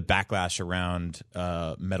the backlash around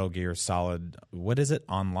Metal Gear Solid, what is it,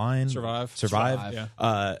 Online Survive,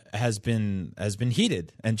 yeah. Has been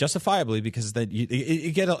heated, and justifiably, because that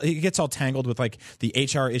it gets all tangled with like the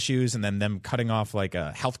HR issues and then them cutting off like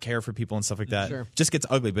health care for people and stuff like that. Sure. Just gets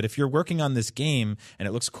ugly. But if you're working on this game and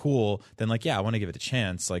it looks cool, then like, yeah, I want to give it a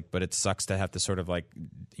chance. Like, but it sucks to have to sort of like,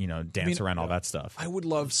 dance around all that stuff. I would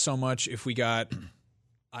love so much if we got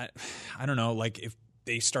I don't know, like if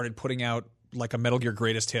they started putting out like a Metal Gear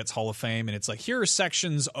Greatest Hits Hall of Fame, and it's like, here are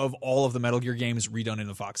sections of all of the Metal Gear games redone in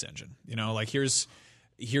the Fox engine. Like here's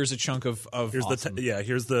a chunk of Here's awesome.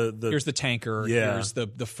 here's the Here's the tanker. Yeah. Here's the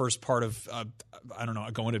first part of I don't know,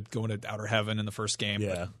 going to outer heaven in the first game.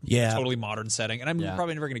 Yeah. but Yeah. totally modern setting. And I'm Yeah.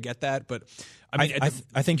 probably never going to get that, but I mean,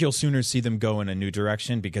 I think you'll sooner see them go in a new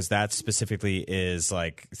direction, because that specifically is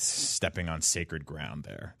like stepping on sacred ground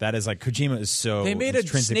there. That is like, Kojima is so they made a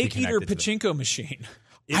intrinsically snake eater connected to it. pachinko machine.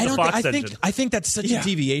 in I the don't. Fox I engine. think that's such Yeah. a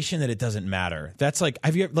deviation that it doesn't matter. That's like,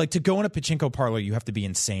 have you like to go in a pachinko parlor? You have to be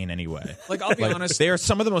insane anyway. Like, I'll be honest, they are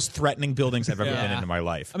some of the most threatening buildings I've ever Yeah. been in my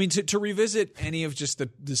life. I mean, to revisit any of just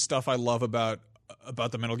the stuff I love about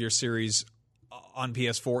the Metal Gear series on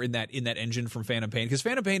PS4 in that engine from Phantom Pain, because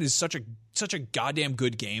Phantom Pain is such a goddamn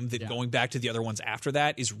good game that going back to the other ones after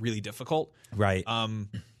that is really difficult. Right.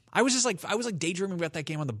 I was daydreaming about that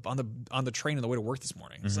game on the train on the way to work this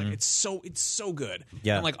morning. It's like it's so good.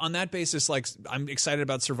 Yeah. And like on that basis, like I'm excited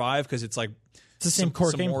about Survive because it's like it's the same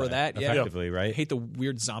core some gameplay, more of that. Yeah. effectively, I right? hate the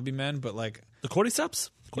weird zombie men, but like the cordyceps.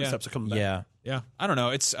 Cordyceps Yeah. are coming back. Yeah. yeah, I don't know.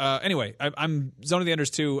 It's anyway. I'm Zone of the Enders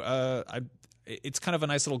 2. it's kind of a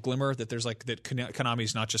nice little glimmer that there's like that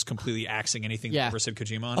Konami's not just completely axing anything Yeah. that ever said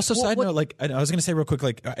Kojima on. Also, side note, like I was going to say real quick,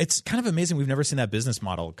 like it's kind of amazing we've never seen that business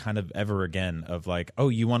model kind of ever again of like, oh,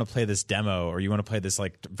 you want to play this demo or you want to play this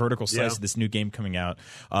like vertical slice of this new game coming out.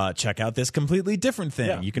 Check out this completely different thing.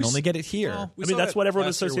 Yeah. You can only get it here. Well, we I mean, saw that's it what everyone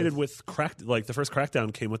last year associated with Crack. Like the first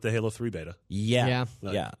Crackdown came with the Halo 3 beta. Yeah.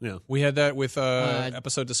 Yeah. We had that with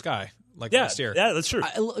Episode to Sky Yeah, last year. yeah, that's true.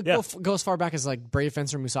 Go as far back as like Brave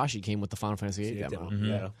Fencer Musashi came with the Final Fantasy VIII demo.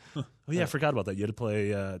 Yeah. Oh yeah, I forgot about that. You had to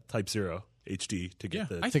play Type 0 HD to get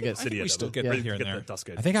the I think Cydia we still demo. get that here and Get there. the Dusk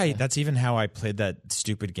Age. I think that's even how I played that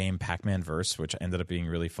stupid game Pac-Man Verse, which ended up being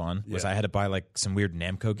really fun. Was I had to buy like some weird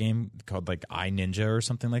Namco game called like iNinja or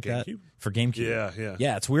something like that GameCube? for GameCube.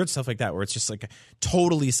 Yeah. It's weird stuff like that where it's just like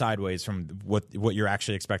totally sideways from what you're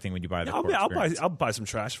actually expecting when you buy the core experience. I'll buy some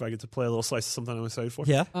trash if I get to play a little slice of something I'm excited for.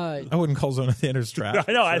 Yeah, I wouldn't call Zone of the Enders trash.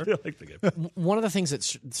 I know. I feel like the game. One of the things that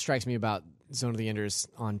strikes me about Zone of the Enders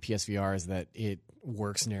on PSVR is that it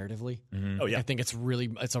works narratively. Oh yeah. I think it's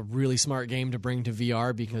a really smart game to bring to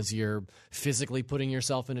VR because you're physically putting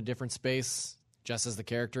yourself in a different space, just as the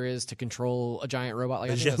character is, to control a giant robot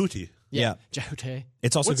like Jehuti. Yeah. Jehute.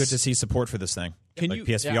 It's also good to see support for this thing.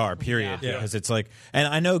 PSVR, period. Yeah. Because it's like, and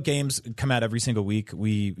I know games come out every single week.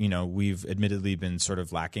 We've admittedly been sort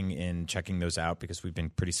of lacking in checking those out because we've been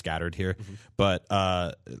pretty scattered here. But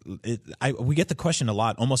we get the question a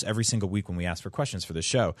lot, almost every single week when we ask for questions for the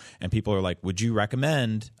show, and people are like, "Would you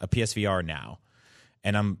recommend a PSVR now?"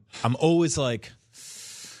 And I'm always like.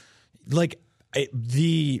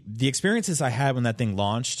 The experiences I had when that thing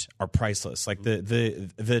launched are priceless. Like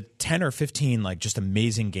the 10 or 15 like just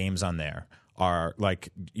amazing games on there are like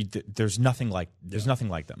there's nothing like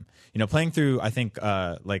them. Playing through I think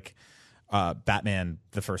Batman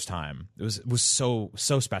the first time it was so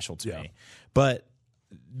special to me. But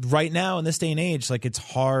right now in this day and age, like it's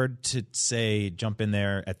hard to say jump in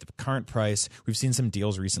there at the current price. We've seen some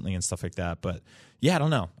deals recently and stuff like that, but yeah, I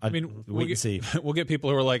don't know. I mean, wait and see. We'll get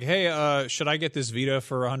people who are like, "Hey, should I get this Vita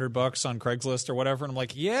for $100 on Craigslist or whatever?" And I'm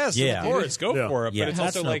like, "Yes, of course, go for it." Yeah, but it's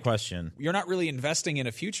that's also no like question. You're not really investing in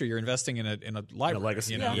a future; you're investing in a library,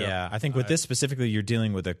 legacy. Yeah, I think with this specifically, you're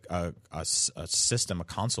dealing with a system, a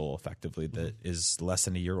console, effectively that is less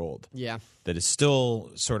than a year old. Yeah, that is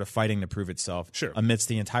still sort of fighting to prove itself amidst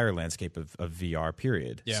the entire landscape of VR.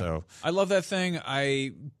 Period. Yeah. So I love that thing.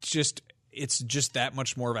 It's just that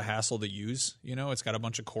much more of a hassle to use. It's got a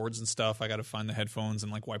bunch of cords and stuff. I got to find the headphones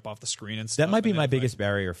and like wipe off the screen and stuff. That might be my biggest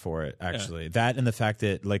barrier for it, actually. Yeah. That and the fact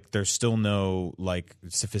that like there's still no like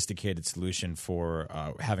sophisticated solution for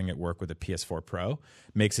having it work with a PS4 Pro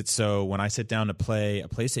makes it so when I sit down to play a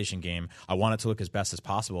PlayStation game, I want it to look as best as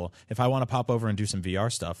possible. If I want to pop over and do some VR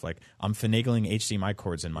stuff, like I'm finagling HDMI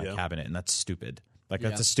cords in my cabinet, and that's stupid. Like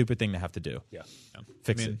that's a stupid thing to have to do. Yeah.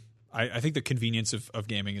 Fix it. I think the convenience of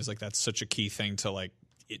gaming is like that's such a key thing to like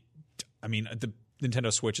it. I mean, the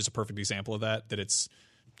Nintendo Switch is a perfect example of that. That it's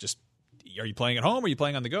just, are you playing at home? Or are you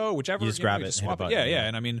playing on the go? Whichever. You just grab it, just swap hit a it. button, Yeah.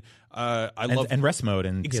 And I mean, I love and rest mode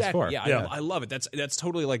in exactly. PS4. Yeah, I love it. That's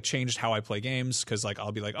totally like changed how I play games because like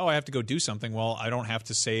I'll be like, oh, I have to go do something. Well, I don't have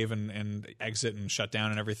to save and exit and shut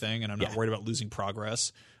down and everything, and I'm not worried about losing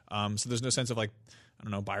progress. So there's no sense of like, I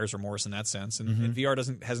don't know, buyer's remorse in that sense, and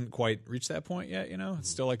VR hasn't quite reached that point yet. It's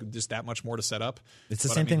still like just that much more to set up. It's the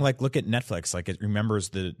same thing. Like look at Netflix. Like it remembers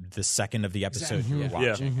the second of the episode you were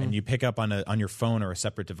watching, and you pick up on your phone or a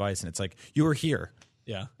separate device, and it's like you were here.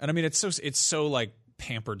 Yeah, and I mean it's so like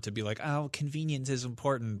pampered to be like, oh, convenience is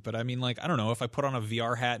important, but I mean like I don't know, if I put on a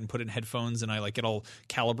VR hat and put in headphones and I like get all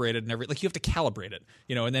calibrated and like you have to calibrate it,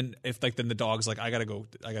 and then if like then the dog's like I gotta go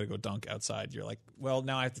dunk outside, you're like, well,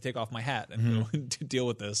 now I have to take off my hat and go to deal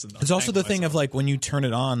with this. And it's also the thing of like when you turn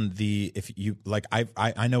it on, if you like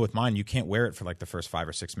I know with mine you can't wear it for like the first 5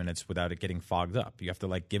 or 6 minutes without it getting fogged up. You have to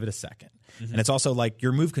like give it a second. And it's also like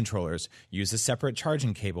your Move controllers use a separate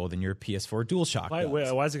charging cable than your PS4 DualShock.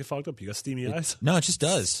 Why does it get fogged up? You got steamy eyes? No, it just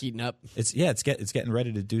does. Heating up. It's getting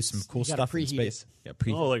ready to do some cool stuff in space. Yeah,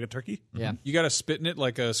 like a turkey? Yeah. You got to spit in it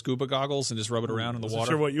like a scuba goggles and just rub it around in the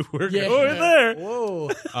water. Sure what you were going there.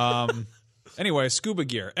 Whoa. Anyway, scuba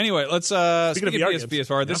gear. Anyway, let's speaking of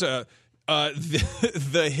PSVR, this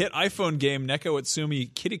the hit iPhone game Neko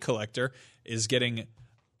Utsumi Kitty Collector is getting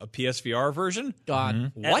a PSVR version.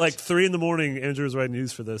 God. What? At like 3 a.m, Andrew was writing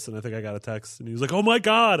news for this, and I think I got a text, and he was like, "Oh my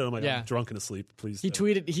god!" And I'm like, Yeah. "I'm drunk and asleep. Please." He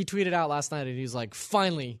tweeted out last night, and he's like,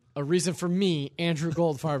 "Finally, a reason for me, Andrew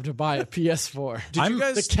Goldfarb, to buy a PS4."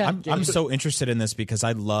 I'm so interested in this because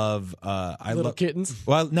I love Little kittens.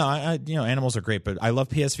 Well, no, animals are great, but I love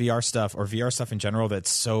PSVR stuff or VR stuff in general that's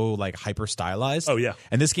so like hyper stylized. Oh, yeah.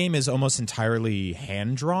 And this game is almost entirely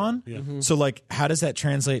hand drawn. Yeah. So like, how does that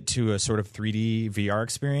translate to a sort of 3D VR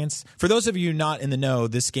experience? For those of you not in the know,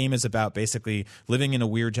 this game is about basically living in a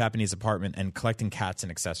weird Japanese apartment and collecting cats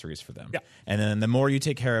and accessories for them. Yeah. And then the more you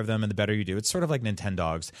take care of them and the better you do, it's sort of like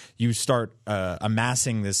Nintendogs. You start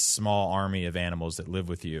amassing this small army of animals that live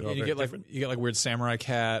with you. Yeah, you get like weird samurai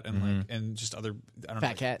cat and and just other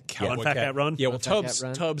Fat cat. cowboy Fat Cat Run. Yeah, well Fat Cat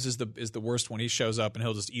Run. Tubbs is the worst one. He shows up and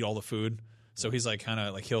he'll just eat all the food. So he's like kind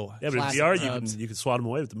of like he'll. Yeah, but in Classic VR, you can swat him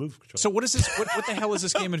away with the move control. So what is this? What the hell is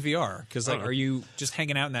this game in VR? Because like, are you just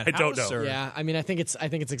hanging out in that I house? don't know. Or? Yeah, I mean, I think it's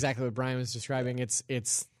exactly what Brian was describing.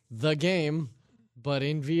 It's the game, but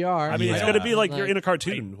in VR. I mean, it's Yeah. going to be like you're Like- in a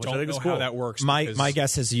cartoon, which I Don't think know is cool. how that works. My because-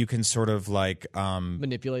 guess is you can sort of like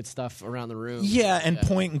manipulate stuff around the room. yeah, and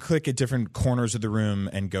point and click at different corners of the room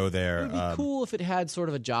and go there. It would be cool if it had sort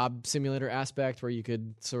of a job simulator aspect where you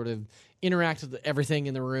could sort of interact with everything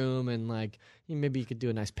in the room and like maybe you could do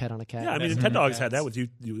a nice pet on a cat. Yeah, I mean, Nintendogs had that with you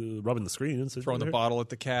rubbing the screen and throwing the bottle at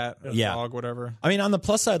the cat, or the Yeah. dog, whatever. I mean, on the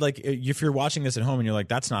plus side, like if you're watching this at home and you're like,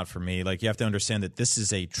 "That's not for me," like you have to understand that this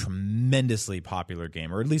is a tremendously popular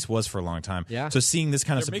game, or at least was for a long time. Yeah. So seeing this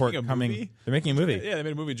kind of They're support making a coming, movie? they're making a movie. Yeah, they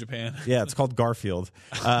made a movie in Japan. Yeah, it's called Garfield.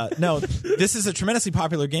 No, this is a tremendously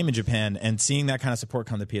popular game in Japan, and seeing that kind of support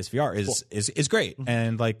come to PSVR is great.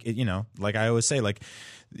 And like like I always say, like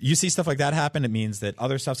you see stuff like that happen, it means that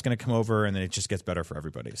other stuff's going to come over, and then it just gets better for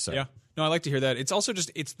everybody. So Yeah. No, I like to hear that. It's also just,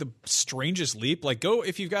 it's the strangest leap. Like, go,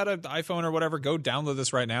 if you've got an iPhone or whatever, go download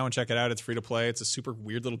this right now and check it out. It's free to play. It's a super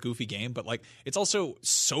weird little goofy game, but like, it's also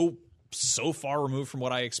so far removed from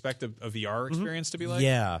what I expect a VR experience to be like.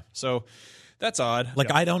 Yeah. So that's odd.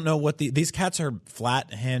 Like I don't know what these cats are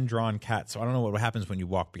flat hand drawn cats, so I don't know what happens when you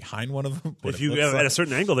walk behind one of them. If you at a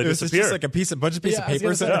certain angle, they it's disappear. just like a bunch of I was paper.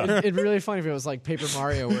 gonna say, it'd be really funny if it was like Paper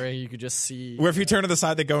Mario where you could just see. Where if you turn to the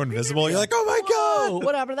side, they go invisible. You're like, oh my Oh, god!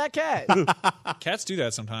 what happened to that cat? Cats do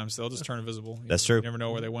that sometimes. They'll just turn invisible. That's true. You never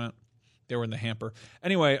know where they went. They were in the hamper.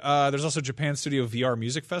 Anyway, there's also Japan Studio VR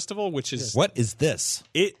Music Festival, which is What is this?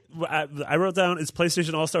 I wrote down it's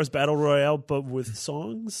PlayStation All Stars Battle Royale, but with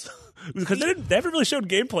songs. Because they haven't really showed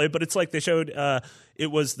gameplay, but it's like they showed. It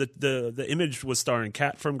was the image was starring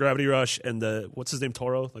Cat from Gravity Rush and what's his name,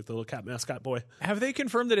 Toro, like the little cat mascot boy. Have they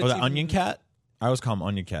confirmed that it's Oh, the even- Onion Cat. I always call him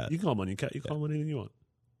Onion Cat. You can call him Onion Cat. You can call him anything you want.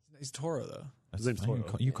 He's Toro though. His name's Toro.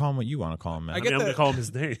 You call him what you want to call him, man. I I get mean, I'm the- going to call him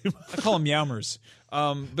his name. I call them Meowmers.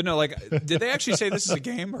 But no, like, did they actually say this is a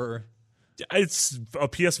game or? It's a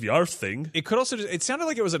PSVR thing. It could also. It sounded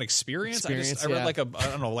like it was an experience. I read yeah. like I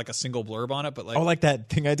don't know, like a single blurb on it, but like, Oh, like that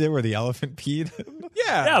thing I did where the elephant peed.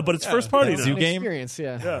 yeah, But it's first party That now. zoo An game? experience,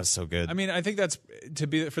 yeah. That was so good. I mean, I think that's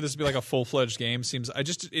for this to be like a full fledged game seems. I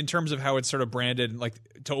just in terms of how it's sort of branded, like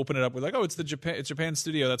to open it up with like, oh, it's Japan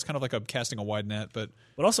Studio. That's kind of like casting a wide net, but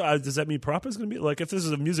But also, does that mean Parappa's going to be like, if this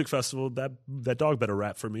is a music festival, that dog better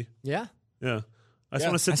rap for me? Yeah. Yeah. I just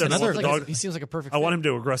want to sit That's there and another- watch the dog. He seems like a perfect I want fit. him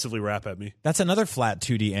to aggressively rap at me. That's another flat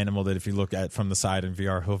 2D animal that if you look at from the side in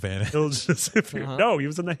VR, he'll vanish. He'll just No, he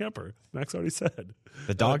was in the hamper. Max already said.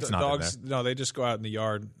 The dog's the not dogs. in No, they just go out in the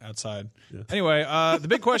yard outside. Anyway, the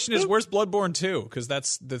big question is, where's Bloodborne 2? Because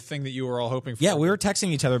that's the thing that you were all hoping for. there. Yeah, we were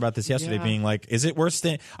texting each other about this yesterday, Yeah. being like, "Is it worth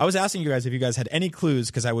staying?" I was asking you guys if you guys had any clues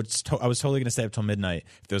because I was totally going to stay up till midnight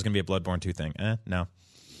if there was going to be a Bloodborne 2 thing. No.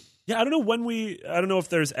 Yeah, I don't know if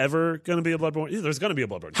there's ever going to be a Bloodborne. Yeah, there's going to be a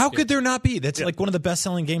Bloodborne. How could there not be? That's like one of the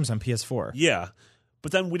best-selling games on PS4. Yeah.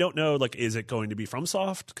 But then we don't know, like, is it going to be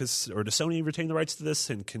FromSoft? Or does Sony retain the rights to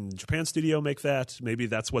this? And can Japan Studio make that? Maybe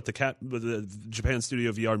that's what the Japan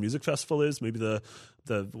Studio VR Music Festival is. Maybe the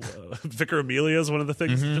Vicar Amelia is one of the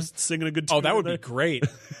things, just singing a good tune. Oh, that would there. be great.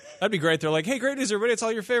 That'd be great. They're like, hey, great news, everybody. It's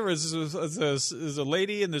all your favorites. There's a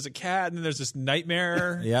lady and there's a cat and then there's this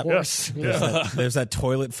nightmare. Yeah. Horse. There's that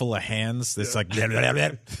toilet full of hands. That's like.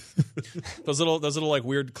 Those little like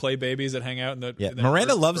weird clay babies that hang out in the. Yeah, in the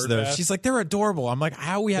Miranda bird loves those. bath. She's like, they're adorable. I'm like,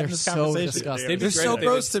 how are we having They're this so conversation? disgusting. It'd be They're great so if they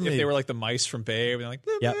gross were- to me. If they were like the mice from Babe, and they're like,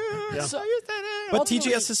 Yep. so you're saying- But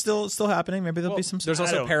TGS is still happening. Maybe there'll be some. There's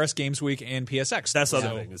also Paris Games Week and PSX. That's the other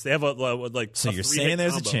thing. Is they have So you're saying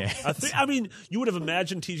there's a chance? I mean, you would have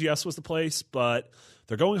imagined TGS was the place, but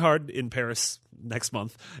they're going hard in Paris next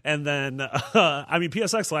month. And then,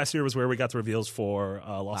 PSX last year was where we got the reveals for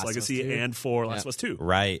Lost Legacy and for Last of Us 2.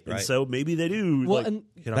 Right. And so maybe they do. Well, and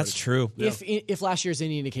that's true. If last year's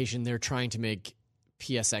any indication, they're trying to make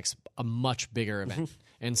PSX a much bigger event.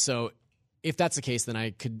 And so if that's the case, then I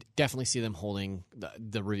could definitely see them holding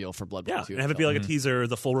the reveal for Bloodborne 2. And have it be like a teaser,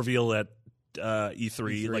 the full reveal at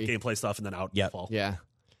E3, like gameplay stuff, and then out in the fall. Yeah.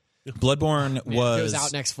 Bloodborne was goes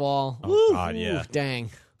out next fall. Oh, God, yeah. Dang.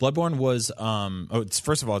 Bloodborne was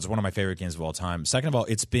first of all, it's one of my favorite games of all time. Second of all,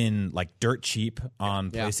 it's been like dirt cheap on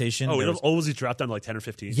PlayStation. Oh, it'll always drop down to like 10 or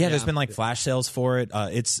 15. Yeah, there's been like flash sales for it.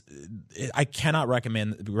 I cannot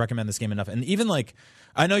recommend this game enough. And even like,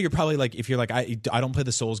 I know you're probably like, if you're like, I don't play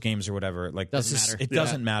the Souls games or whatever, like doesn't matter. It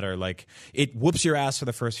doesn't matter. Like, it whoops your ass for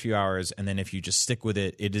the first few hours, and then if you just stick with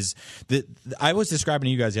it, it is I was describing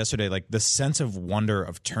to you guys yesterday, like the sense of wonder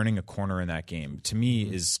of turning a corner in that game to me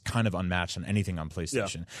is kind of unmatched on anything on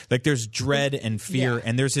PlayStation. Yeah. Like there's dread and fear,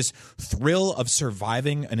 and there's this thrill of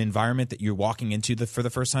surviving an environment that you're walking into for the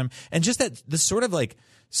first time, and just that the sort of like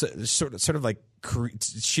sort of like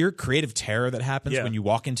sheer creative terror that happens when you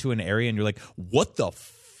walk into an area and you're like, what the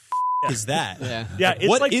is that? Yeah.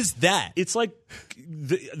 What is that? It's like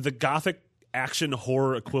the gothic action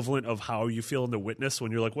horror equivalent of how you feel in The Witness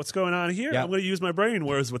when you're like, what's going on here? I'm going to use my brain.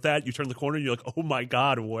 Whereas with that, you turn the corner and you're like, oh my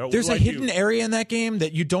God, there's a hidden area in that game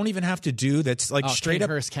that you don't even have to do. That's like straight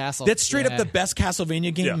Kanehurst up Castle. That's straight up the best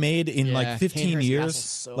Castlevania game made in like 15 Kanehurst years.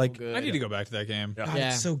 so like good. I need to go back to that game.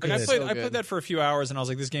 It's so good. I played that for a few hours, and I was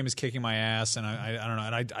like, this game is kicking my ass, and I don't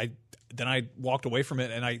know, and then I walked away from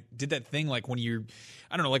it, and I did that thing like when you're,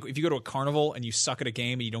 I don't know, like if you go to a carnival and you suck at a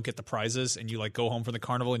game and you don't get the prizes, and you like go home from the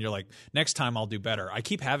carnival and you're like, next time I'll do better. I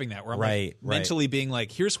keep having that where I'm mentally being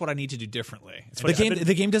like, here's what I need to do differently.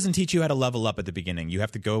 The game doesn't teach you how to level up at the beginning. You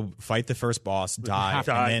have to go fight the first boss, die,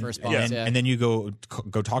 and then you go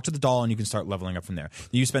talk to the doll, and you can start leveling up from there.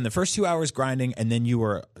 You spend the first 2 hours grinding, and then you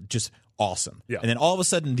are just awesome. And then all of a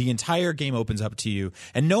sudden the entire game opens up to you,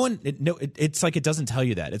 and it's like it doesn't tell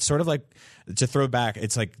you that. It's sort of like, to throw back,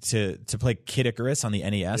 it's like to play Kid Icarus on the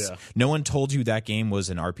NES. No one told you that game was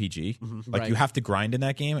an RPG. Like you have to grind in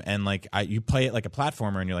that game, and like you play it like a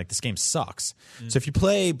platformer, and you're like, this game sucks. So if you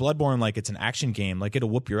play Bloodborne like it's an action game, like it'll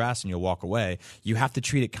whoop your ass and you'll walk away. You have to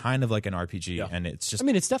treat it kind of like an RPG, and it's just. I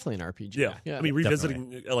mean, it's definitely an RPG. Yeah. I mean,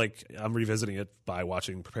 I'm revisiting it by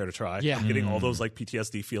watching Prepare to Try. Yeah. I'm getting all those like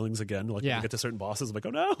PTSD feelings again. Like when you get to certain bosses, I'm like, oh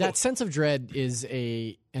no. That sense of dread is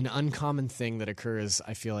an uncommon thing that occurs,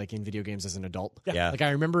 I feel like, in video games as an adult. Like I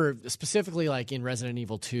remember specifically like in Resident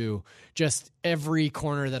Evil 2, just every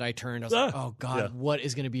corner that I turned, I was like, oh God, what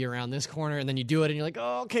is going to be around this corner? And then you do it and you're like,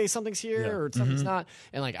 oh, okay, something's here or something's not.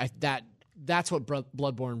 And like that's what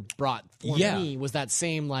Bloodborne brought for me, was that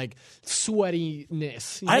same like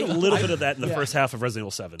sweatiness. I had a little bit of that in the first half of Resident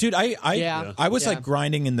Evil 7. Dude, I was like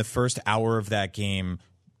grinding in the first hour of that game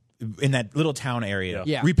in that little town area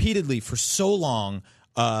repeatedly for so long.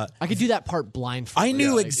 I could do that part blindfolded. I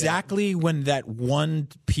knew exactly when that one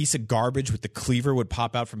piece of garbage with the cleaver would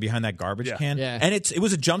pop out from behind that garbage can. And it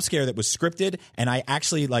was a jump scare that was scripted, and I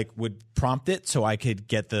actually like would prompt it so I could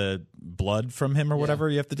get the blood from him or whatever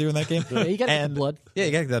you have to do in that game. You gotta get the blood. Yeah,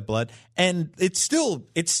 you gotta get that blood. And it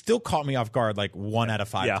still caught me off guard like 1 out of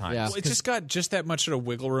 5 times. Well, it just got just that much sort of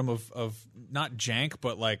wiggle room of not jank,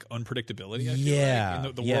 but like unpredictability. I feel like.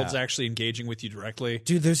 And the world's actually engaging with you directly.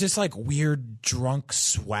 Dude, there's this like weird drunk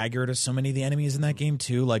swagger to so many of the enemies in that game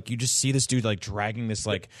too. Like you just see this dude like dragging this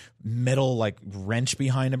like metal like wrench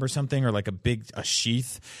behind him or something, or like a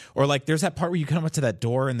sheath, or like there's that part where you come up to that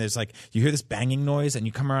door and there's like you hear this banging noise and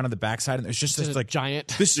you come around on the backside and there's just this like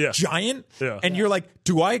giant, and you're like,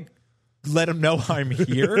 do I let him know I'm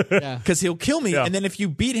here? Because he'll kill me. And then if you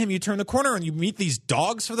beat him, you turn the corner and you meet these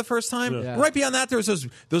dogs for the first time. Right beyond that, there's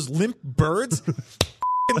those limp birds.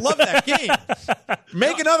 Love that game.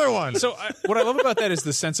 Make another one. So what I love about that is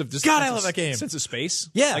the sense of this. God, I love that game. Sense of space.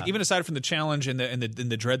 Yeah. Like even aside from the challenge and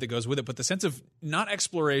the dread that goes with it, but the sense of not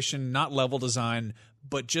exploration, not level design,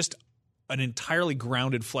 but just an entirely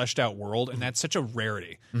grounded, fleshed out world, and that's such a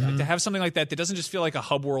rarity. Like, to have something like that doesn't just feel like a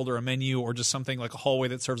hub world or a menu or just something like a hallway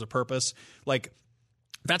that serves a purpose. Like,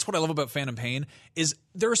 that's what I love about Phantom Pain, is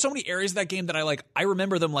there are so many areas of that game that I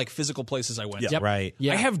remember them like physical places I went to. Right.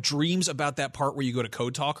 I have dreams about that part where you go to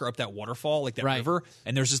Code Talk or up that waterfall, like that river,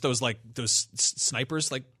 and there's just those snipers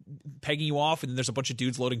like pegging you off, and then there's a bunch of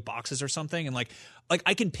dudes loading boxes or something, and like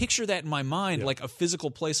I can picture that in my mind, like a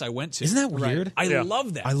physical place I went to. Isn't that weird? I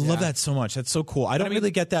love that. I love that so much. That's so cool. I don't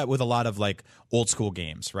really get that with a lot of like old school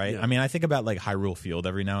games, right? I mean, I think about like Hyrule Field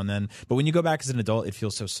every now and then, but when you go back as an adult, it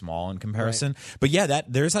feels so small in comparison. But yeah,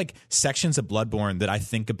 there's like sections of Bloodborne that I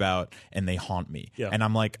think about and they haunt me. Yeah. And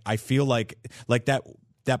I'm like, I feel like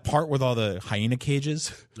that part with all the hyena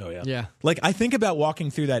cages. Oh yeah. Yeah. Like I think about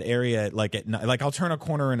walking through that area like at night. Like I'll turn a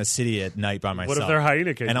corner in a city at night by myself. What if they're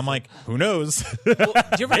hyena cages? And I'm like, who knows? Well, do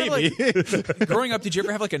you ever have, like, growing up, did you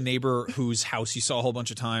ever have like a neighbor whose house you saw a whole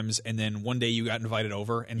bunch of times, and then one day you got invited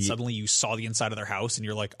over, and suddenly you saw the inside of their house, and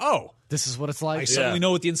you're like, oh, This is what it's like. I suddenly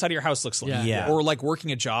know what the inside of your house looks like. Yeah. Or like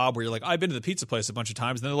working a job where you're like, I've been to the pizza place a bunch of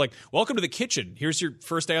times, and they're like, welcome to the kitchen. Here's your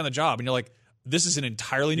first day on the job, and you're like, this is an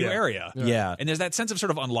entirely new area. Yeah. And there's that sense of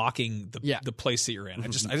sort of unlocking the place that you're in. I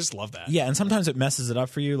just love that. Yeah, and sometimes it messes it up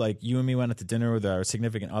for you. Like you and me went out to dinner with our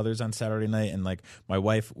significant others on Saturday night, and like my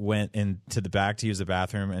wife went into the back to use the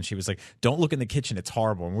bathroom, and she was like, "Don't look in the kitchen; it's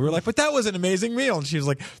horrible." And we were like, "But that was an amazing meal." And she was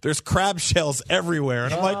like, "There's crab shells everywhere,"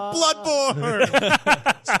 and I'm like, "Bloodborne."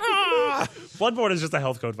 Bloodborne is just a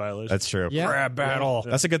health code violation. That's true. Yeah. Crab battle.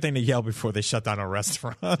 That's a good thing to yell before they shut down a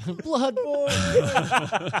restaurant. Bloodborne.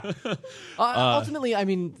 Ultimately, I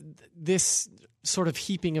mean, this sort of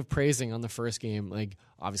heaping of praising on the first game, like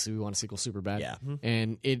obviously we want a sequel super bad. Yeah.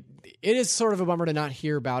 And it is sort of a bummer to not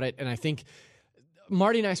hear about it. And I think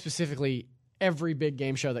Marty and I specifically, every big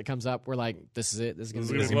game show that comes up, we're like, this is it. This is going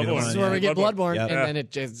to be the one. This is where we get Bloodborne. Yep. And then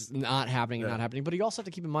it just not happening. But you also have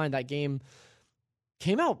to keep in mind that game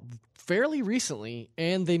came out fairly recently,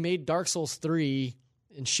 and they made Dark Souls 3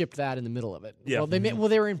 and shipped that in the middle of it. Yeah. Well,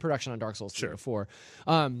 they were in production on Dark Souls 3 before.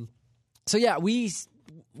 So yeah, we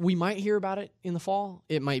might hear about it in the fall.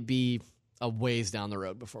 It might be a ways down the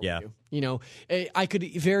road before we do. You know, I could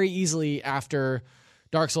very easily after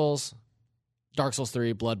Dark Souls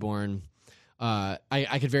 3, Bloodborne,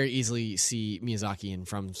 I could very easily see Miyazaki and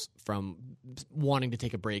from wanting to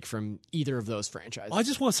take a break from either of those franchises. Well, I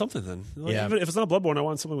just want something then. Like, Yeah. even if it's not Bloodborne, I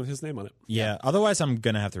want something with his name on it. Yeah. Otherwise, I'm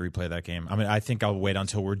gonna have to replay that game. I mean, I think I'll wait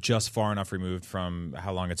until we're just far enough removed from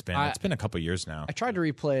how long it's been. It's been a couple years now. I tried to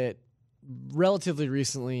replay it relatively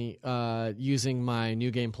recently using my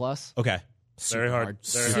New Game Plus. Okay. Very hard.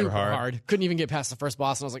 Super hard. Couldn't even get past the first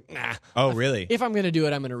boss, and I was like, nah. Oh, really? If I'm going to do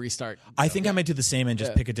it, I'm going to restart. I think I might do the same and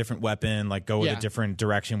just pick a different weapon, like go with Yeah. a different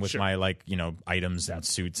direction with my items and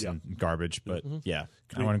suits and garbage. But yeah,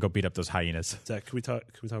 I want to go beat up those hyenas. Zach, can we talk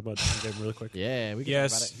about the game really quick? Yeah, we can talk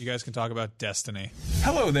about Yes, it. you guys can talk about Destiny.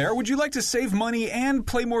 Hello there. Would you like to save money and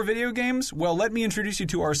play more video games? Well, let me introduce you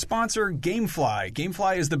to our sponsor, GameFly.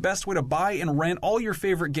 GameFly is the best way to buy and rent all your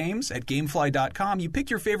favorite games. At GameFly.com, you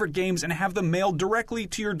pick your favorite games and have them mailed directly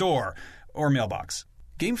to your door or mailbox.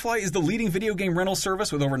 GameFly is the leading video game rental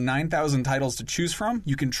service with over 9,000 titles to choose from.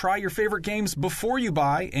 You can try your favorite games before you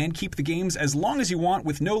buy and keep the games as long as you want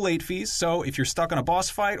with no late fees. So if you're stuck on a boss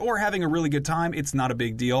fight or having a really good time, it's not a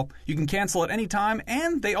big deal. You can cancel at any time,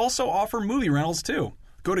 and they also offer movie rentals too.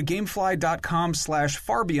 Go to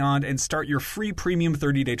gamefly.com/farbeyond and start your free premium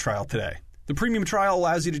 30-day trial today. The premium trial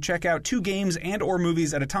allows you to check out 2 games and or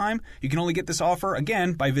movies at a time. You can only get this offer,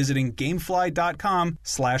 again, by visiting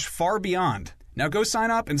gamefly.com/farbeyond. Now go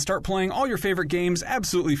sign up and start playing all your favorite games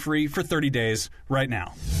absolutely free for 30 days right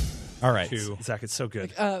now. All right. Zach, it's so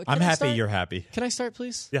good. Can I'm I happy start? you're happy. Can I start,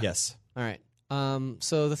 please? Yeah. Yes. All right.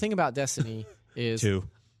 So the thing about Destiny is 2.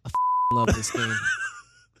 love this game.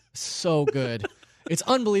 So good. It's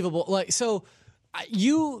unbelievable.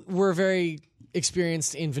 You were very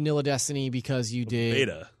experienced in vanilla Destiny because you did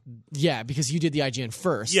Beta. Yeah, because you did the IGN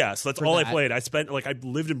first. Yeah, so that's for all that. I played. I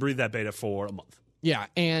lived and breathed that beta for a month. Yeah,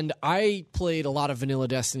 and I played a lot of vanilla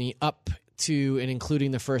Destiny up to and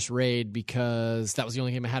including the first raid because that was the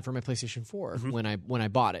only game I had for my PlayStation 4 when I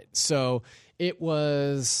bought it. So it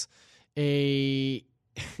was a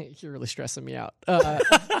you're really stressing me out. I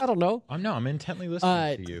don't know. I'm intently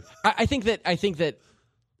listening to you. I think that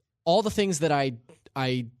all the things that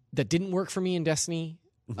that didn't work for me in Destiny,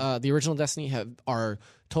 the original Destiny, are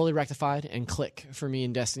totally rectified and click for me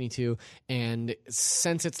in Destiny 2. And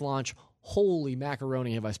since its launch, holy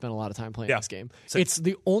macaroni, have I spent a lot of time playing this game. It's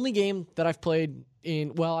the only game that I've played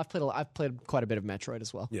in. Well, I've played quite a bit of Metroid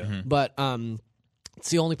as well. Yeah, but it's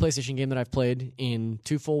the only PlayStation game that I've played in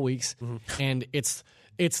 2 full weeks, and it's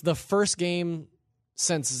the first game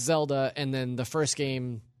since Zelda, and then the first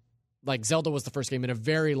game. Like, Zelda was the first game in a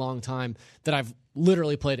very long time that I've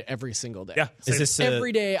literally played it every single day. Yeah. Is this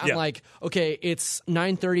Every day I'm yeah. like, okay, it's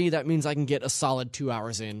 9:30. That means I can get a solid 2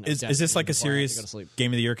 hours in. Is this like a serious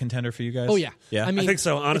game of the year contender for you guys? Oh yeah, yeah. I mean, I think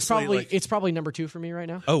so. Honestly, it's probably number 2 for me right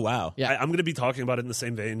now. Oh wow. Yeah. I'm going to be talking about it in the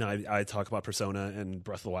same vein. I talk about Persona and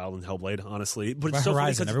Breath of the Wild and Hellblade, honestly. But it's so funny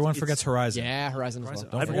Horizon. 'cause Everyone it's- forgets Horizon. Yeah, Horizon as well.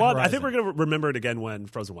 Don't forget I Horizon. think we're going to remember it again when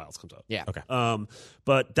Frozen Wilds comes out. Yeah. Okay.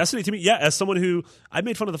 But Destiny to me, yeah, as someone who I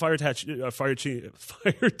made fun of the fire team,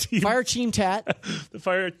 Fire Team Tat. the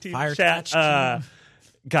fire team Fire chat Touch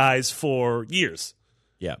guys for years,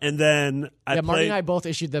 Yeah. and then I Yeah, Marty played and I both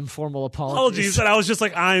issued them formal apologies, and I was just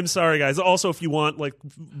like, I'm sorry, guys. Also, if you want like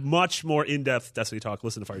much more in-depth Destiny talk,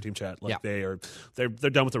 listen to Fire Team Chat. Like Yeah. they're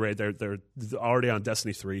done with the raid. They're already on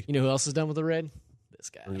Destiny 3. You know who else is done with the raid? This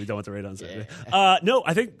guy. We're done with the raid on Saturday. No,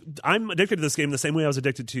 I think I'm addicted to this game the same way I was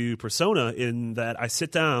addicted to Persona, in that I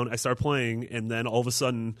sit down, I start playing, and then all of a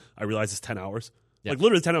sudden I realize it's 10 hours. Yeah. Like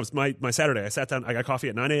literally 10 hours. My Saturday, I sat down, I got coffee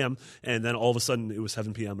at 9 a.m., and then all of a sudden it was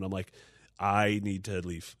 7 p.m., and I'm like, I need to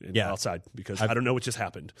leave and go outside because I don't know what just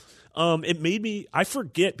happened. It made me, I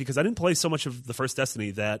forget, because I didn't play so much of the first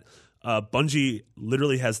Destiny, that Bungie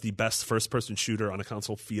literally has the best first-person shooter on a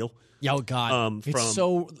console feel. Oh God,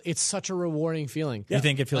 from- it's such a rewarding feeling. You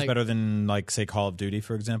think it feels Like- better than, like, say, Call of Duty,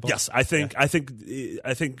 for example? Yes, I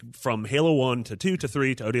think from Halo 1 to 2 to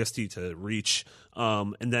 3 to ODST to Reach,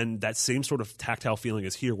 and then that same sort of tactile feeling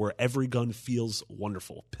is here, where every gun feels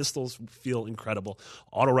wonderful. Pistols feel incredible,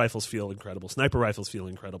 auto rifles feel incredible, sniper rifles feel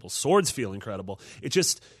incredible, swords feel incredible.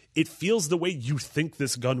 It feels the way you think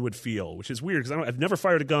this gun would feel, which is weird because I've never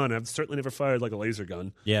fired a gun. I've certainly never fired like a laser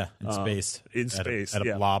gun. Yeah, in space. At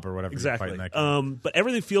a blob or whatever. Exactly. You're fighting that But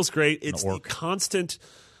everything feels great. It's the constant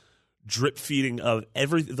drip feeding of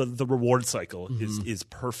the reward cycle is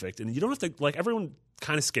perfect, and you don't have to, like, everyone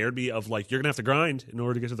kind of scared me of like, you're gonna have to grind in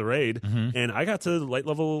order to get to the raid, and I got to light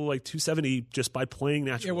level like 270 just by playing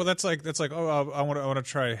naturally. Yeah, well, that's like oh, I want to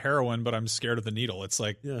try heroin, but I'm scared of the needle. It's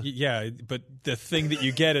like but the thing that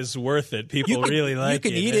you get is worth it. People really like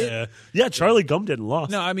you can it. eat it. Yeah, Charlie gummed it and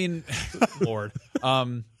lost. No, I mean, Lord.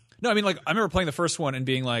 No, I mean, like, I remember playing the first one and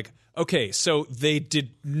being like, okay, so they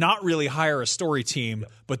did not really hire a story team,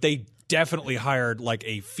 but they definitely hired like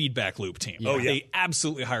a feedback loop team. Oh, yeah. They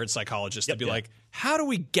absolutely hired psychologists to be like, how do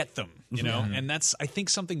we get them? You know, and that's, I think,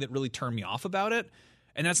 something that really turned me off about it.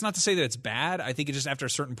 And that's not to say that it's bad. I think it just, after a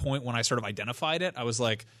certain point when I sort of identified it, I was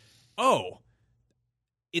like, oh,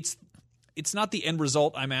 it's not the end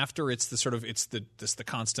result I'm after. It's the sort of, it's the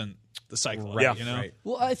constant, the cycle. Right, you know? right.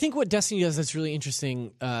 Well, I think what Destiny does that's really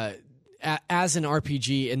interesting as an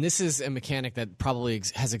RPG, and this is a mechanic that probably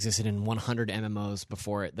has existed in 100 MMOs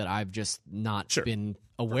before it that I've just not been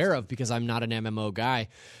aware of because I'm not an MMO guy.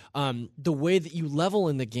 The way that you level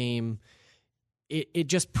in the game, it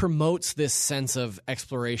just promotes this sense of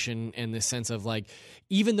exploration and this sense of, like,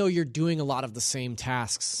 even though you're doing a lot of the same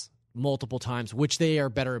tasks multiple times, which they are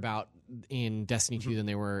better about in Destiny 2 than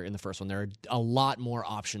they were in the first one. There are a lot more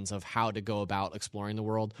options of how to go about exploring the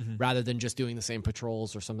world rather than just doing the same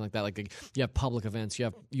patrols or something like that. Like, you have public events,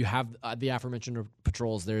 you have the aforementioned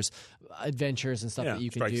patrols, there's adventures and stuff that you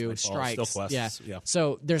can do, strikes. Yeah.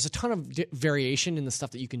 So there's a ton of variation in the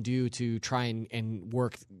stuff that you can do to try and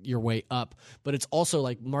work your way up. But it's also,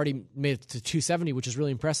 like, Marty made it to 270, which is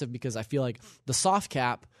really impressive because I feel like the soft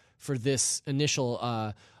cap for this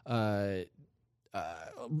initial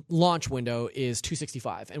launch window is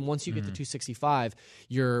 265, and once you get to 265,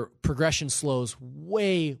 your progression slows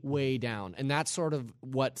way down, and that's sort of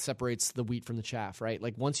what separates the wheat from the chaff, right?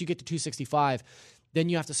 Like, once you get to 265, then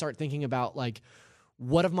you have to start thinking about, like,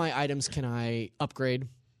 what of my items can I upgrade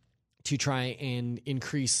to try and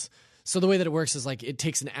increase. So the way that it works is, like, it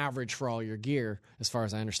takes an average for all your gear, as far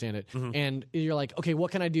as I understand it, and you're like, okay,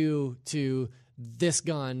 what can I do to this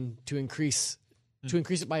gun to increase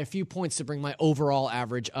it by a few points to bring my overall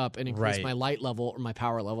average up and increase my light level or my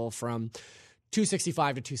power level from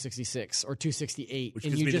 265 to 266 or 268. Which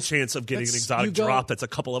gives me the chance of getting an exotic drop that's a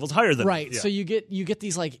couple levels higher than right. Yeah. So you get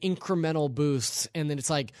these, like, incremental boosts, and then it's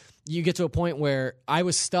like you get to a point where I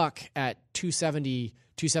was stuck at 270,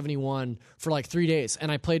 271 for like 3 days,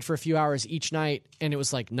 and I played for a few hours each night, and it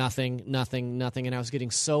was like nothing, and I was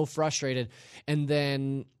getting so frustrated, and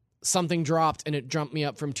then something dropped and it jumped me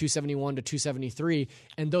up from 271 to 273,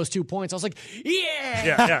 and those 2 points I was like,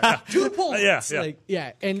 yeah. 2 points. And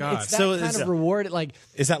it's that kind of reward. Like,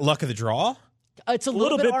 is that luck of the draw? It's a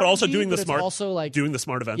little bit, RPG, but also doing the but smart, also like doing the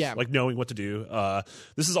smart events, Yeah. like knowing what to do.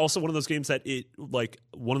 This is also one of those games that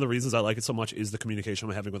one of the reasons I like it so much is the communication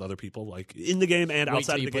I'm having with other people, like in the game and Wait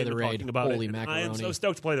outside till of the you play game, the and raid. talking about Holy it. And I am macaroni. so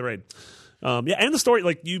stoked to play the raid. Yeah, and the story,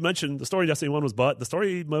 like you mentioned, the story of Destiny 1 was the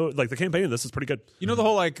story mode, like the campaign of this is pretty good. You know the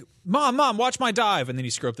whole like, mom, watch my dive, and then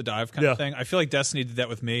you screw up the dive kind of thing. I feel like Destiny did that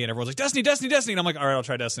with me, and everyone's like, Destiny, and I'm like, all right, I'll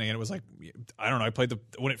try Destiny, and it was like, I don't know, I played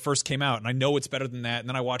when it first came out, and I know it's better than that, and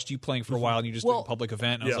then I watched you playing for a while, and you just did a public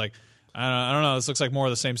event, and I was like, I don't know, this looks like more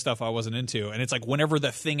of the same stuff I wasn't into, and it's like whenever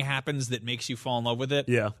the thing happens that makes you fall in love with it,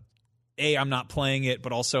 I'm not playing it,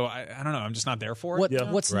 but also I don't know, I'm just not there for it.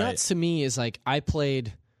 What's nuts to me is like I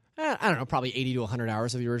played, I don't know, probably 80 to 100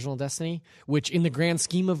 hours of the original Destiny, which in the grand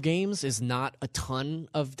scheme of games is not a ton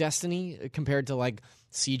of Destiny compared to like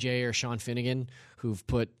CJ or Sean Finnegan, who've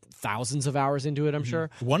put thousands of hours into it, I'm sure.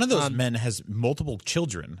 One of those men has multiple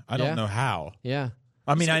children. I don't know how. Yeah.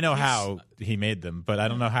 I mean, I know how he made them, but I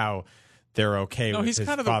don't know how they're okay with his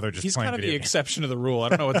father just he's playing kind of video the games. exception to the rule. I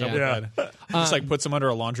don't know what's up with that. Just like puts them under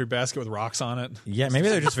a laundry basket with rocks on it. Yeah, maybe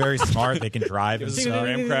they're just very smart. They can drive and Gives them stuff. some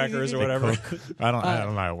graham crackers or whatever. I don't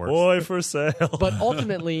know how it works. Boy for sale. But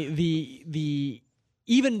ultimately,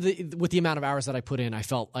 with the amount of hours that I put in, I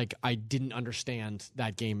felt like I didn't understand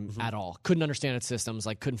that game at all. Couldn't understand its systems.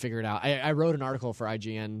 Like couldn't figure it out. I wrote an article for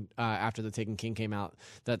IGN after the Taken King came out.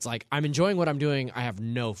 That's like I'm enjoying what I'm doing. I have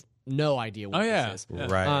no idea what this is. Yeah.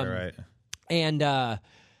 Right. And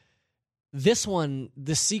this one,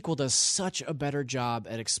 the sequel does such a better job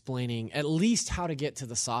at explaining at least how to get to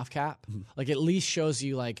the soft cap. Like at least shows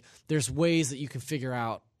you like there's ways that you can figure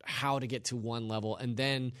out how to get to one level, and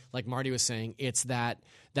then like Marty was saying, it's that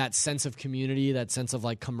sense of community, that sense of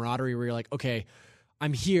like camaraderie where you're like, okay,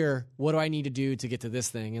 I'm here, what do I need to do to get to this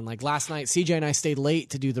thing? And like last night CJ and I stayed late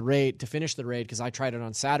to finish the raid because I tried it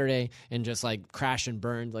on Saturday and just like crashed and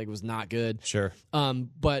burned, like it was not good. Sure.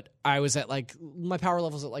 But I was at like my power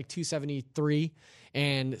level's at like 273,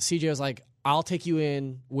 and CJ was like, I'll take you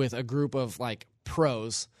in with a group of like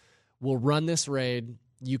pros, we'll run this raid,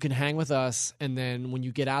 you can hang with us, and then when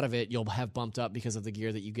you get out of it, you'll have bumped up because of the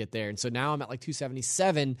gear that you get there. And so now I'm at like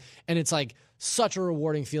 277, and it's like such a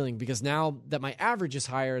rewarding feeling because now that my average is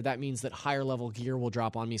higher, that means that higher level gear will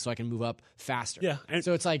drop on me so I can move up faster. Yeah. And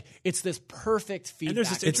so it's like, it's this perfect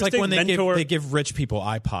feedback. It's like when they give rich people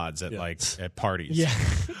iPods at parties. Yeah.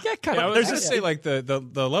 Kind of. I was just say like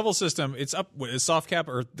the level system, it's up is soft cap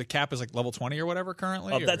or the cap is like level 20 or whatever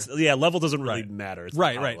currently. Level doesn't really matter. It's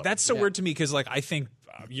Right. That's so weird to me because like I think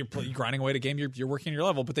you're grinding away at a game, you're working your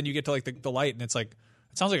level, but then you get to like the light and it's like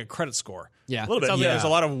it sounds like a credit score. Yeah, a little bit. It sounds like there's a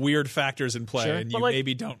lot of weird factors in play, and you like,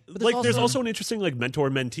 maybe don't. Like, there's also an interesting like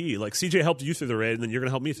mentor-mentee. Like CJ helped you through the raid, and then you're going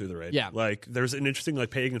to help me through the raid. Yeah, like there's an interesting like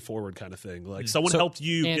paying it forward kind of thing. Like someone helped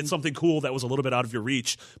you get something cool that was a little bit out of your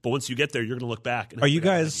reach, but once you get there, you're going to look back. And are you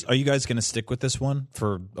guys going to stick with this one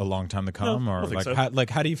for a long time to come, No, or I think like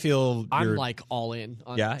so. how do you feel? I'm like all in.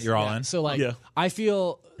 On this. You're all in. So like I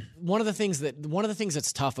feel one of the things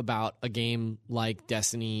that's tough about a game like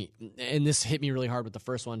Destiny, and this hit me really hard with the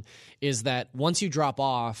first one, is that once you drop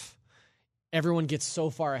off, everyone gets so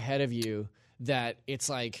far ahead of you that it's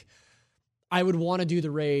like I would want to do the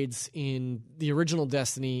raids in the original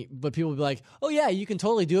Destiny, but people would be like, oh yeah, you can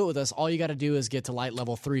totally do it with us. All you got to do is get to light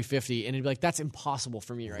level 350. And it'd be like, that's impossible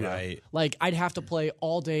for me right now. Like I'd have to play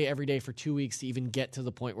all day, every day for 2 weeks to even get to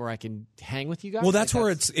the point where I can hang with you guys. Well, that's where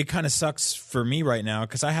it kind of sucks for me right now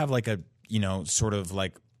because I have like a, sort of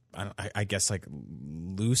like, I guess like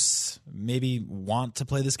loose maybe want to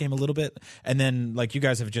play this game a little bit, and then like you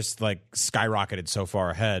guys have just like skyrocketed so far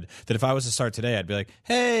ahead that if I was to start today I'd be like,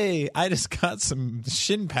 hey, I just got some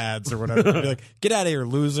shin pads or whatever. I'd be like, get out of here,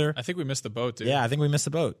 loser. I think we missed the boat, dude. Yeah, I think we missed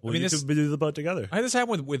the boat. We need to do the boat together. I had this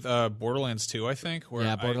happen with Borderlands 2, I think.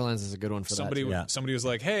 Where Borderlands is a good one for somebody. Somebody was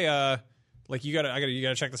like, hey, like you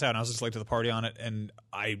gotta check this out. And I was just late to the party on it, and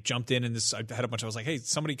I jumped in and I had a bunch. I was like, hey,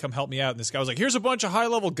 somebody come help me out. And this guy was like, here's a bunch of high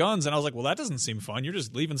level guns, and I was like, well, that doesn't seem fun. You're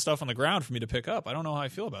just leaving stuff on the ground for me to pick up. I don't know how I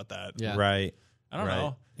feel about that. Yeah, right. I don't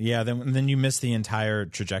know. Yeah, then you miss the entire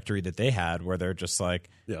trajectory that they had, where they're just like,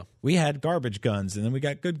 we had garbage guns, and then we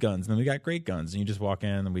got good guns, and then we got great guns, and you just walk in,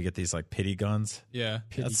 and we get these like pity guns. Yeah,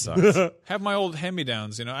 that sucks. Have my old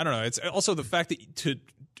hand-me-downs. I don't know. It's also the fact that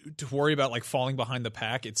to worry about like falling behind the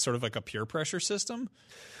pack, it's sort of like a peer pressure system.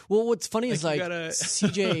 Well, what's funny is like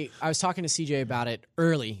CJ, I was talking to CJ about it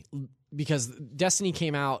early because Destiny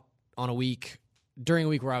came out during a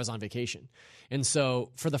week where I was on vacation. And so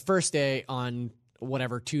for the first day on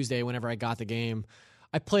Tuesday, whenever I got the game,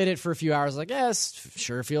 I played it for a few hours, like, yes,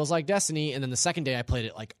 sure feels like Destiny. And then the second day I played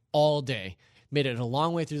it like all day. Made it a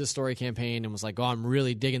long way through the story campaign and was like, oh, I'm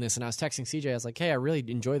really digging this. And I was texting CJ. I was like, hey, I really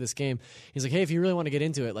enjoy this game. He's like, hey, if you really want to get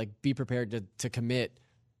into it, like be prepared to commit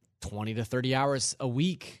 20 to 30 hours a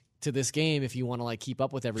week to this game if you want to like keep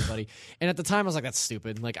up with everybody. And at the time I was like, that's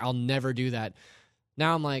stupid. Like I'll never do that.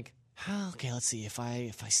 Now I'm like, okay, let's see. If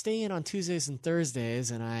I stay in on Tuesdays and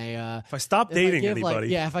Thursdays, and if I stop dating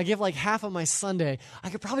anybody, if I give like half of my Sunday, I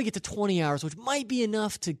could probably get to 20 hours, which might be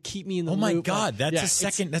enough to keep me in the Oh my loop. God, that's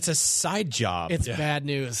that's a side job. It's bad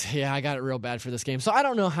news. Yeah, I got it real bad for this game. So I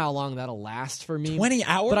don't know how long that'll last for me. 20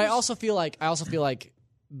 hours? But I also feel like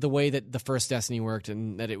the way that the first Destiny worked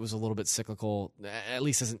and that it was a little bit cyclical, at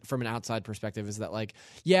least from an outside perspective, is that like,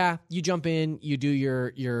 yeah, you jump in, you do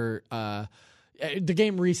your the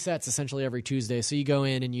game resets essentially every Tuesday. So you go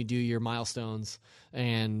in and you do your milestones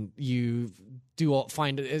and you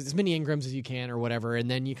find as many engrams as you can or whatever. And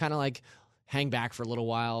then you kind of like hang back for a little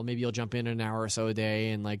while. Maybe you'll jump in an hour or so a day,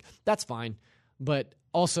 and like, that's fine. But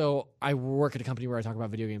also, I work at a company where I talk about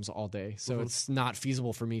video games all day, so it's not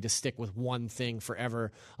feasible for me to stick with one thing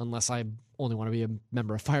forever unless I only want to be a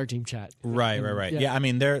member of Fireteam Chat. Right. Yeah, I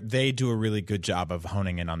mean, they do a really good job of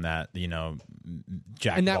honing in on that.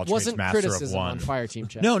 Jack and of all that wasn't trades, master criticism of one. on Fireteam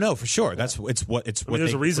Chat. No, for sure. That's it's what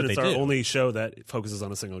there's a reason it's our do. only show that focuses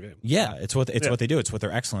on a single game. Yeah, it's what they do. It's what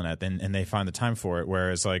they're excellent at, and they find the time for it.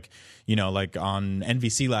 Whereas, like on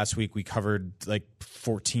NVC last week, we covered like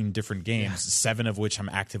 14 different games, 7 of which I'm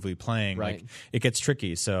actively playing. Right. Like, it gets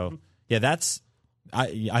tricky. So yeah, that's.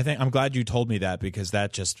 I think I'm glad you told me that, because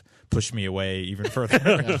that just pushed me away even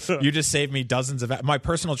further. You just saved me dozens of. My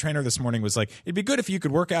personal trainer this morning was like, "It'd be good if you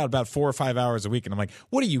could work out about 4 or 5 hours a week." And I'm like,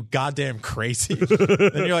 "What are you, goddamn crazy?"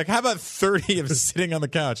 And you're like, "How about 30 of sitting on the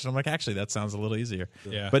couch?" And I'm like, "Actually, that sounds a little easier."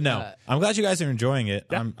 Yeah. But no, I'm glad you guys are enjoying it.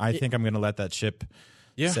 Yeah. I think I'm going to let that ship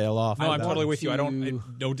sail off. No, I'm totally with you.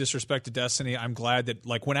 No disrespect to Destiny. I'm glad that,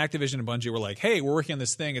 like, when Activision and Bungie were like, hey, we're working on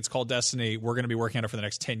this thing, it's called Destiny, we're going to be working on it for the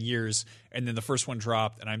next 10 years, and then the first one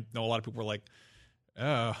dropped, and I know a lot of people were like,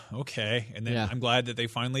 oh, okay. And then I'm glad that they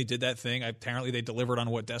finally did that thing. Apparently they delivered on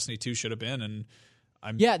what Destiny 2 should have been, and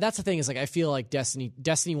that's the thing, is like, I feel like Destiny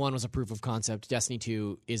 1 was a proof of concept. Destiny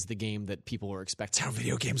 2 is the game that people were expecting. that's how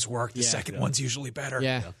video games work. The second one's usually better.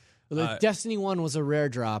 Yeah. Well, Destiny 1 was a rare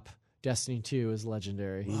drop. Destiny 2 is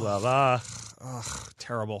legendary.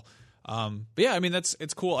 Terrible. But yeah, I mean, it's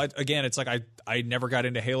cool. It's like I never got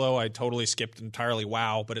into Halo. I totally skipped entirely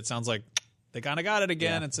WoW, but it sounds like they kind of got it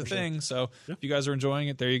again. It's a thing. So if you guys are enjoying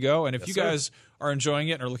it, there you go. And if you guys are enjoying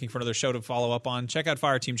it and are looking for another show to follow up on, check out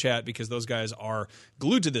Fireteam Chat, because those guys are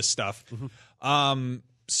glued to this stuff.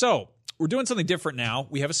 So we're doing something different now.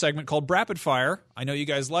 We have a segment called Rapid Fire. I know you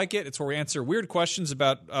guys like it. It's where we answer weird questions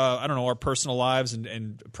about, our personal lives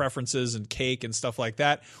and preferences and cake and stuff like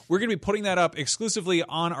that. We're going to be putting that up exclusively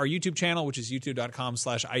on our YouTube channel, which is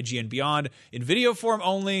youtube.com/IGNBeyond, in video form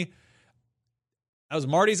only. That was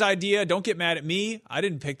Marty's idea. Don't get mad at me. I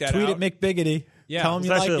didn't pick that Tweet out. at McBiggity. Yeah, tell him you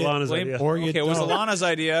like it. Alana's idea. Or you it was Alana's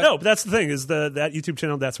idea. No, but that's the thing, is that YouTube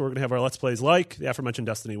channel, that's where we're going to have our Let's Plays, like the aforementioned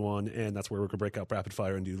Destiny 1, and that's where we're going to break out Rapid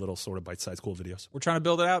Fire and do little sort of bite-sized cool videos. We're trying to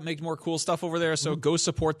build it out, make more cool stuff over there, so go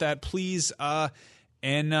support that, please.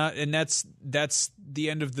 And that's the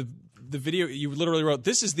end of the video. You literally wrote,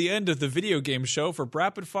 "This is the end of the video game show for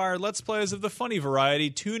Rapid Fire Let's Plays of the funny variety.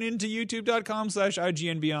 Tune in to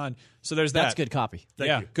youtube.com/IGNBeyond." So there's that. That's good copy.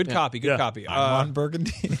 Thank you. Good copy. Good copy. I'm Ron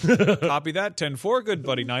Burgundy. Copy that. 10-4. Good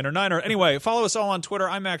buddy. 9er. Anyway, follow us all on Twitter.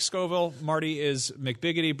 I'm Max Scoville. Marty is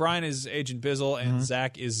McBiggity. Brian is Agent Bizzle. And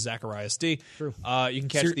Zach is Zacharias D. True. You can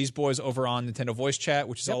catch these boys over on Nintendo Voice Chat,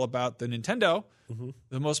 which is all about the Nintendo,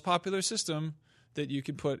 the most popular system that you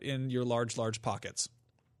can put in your large pockets.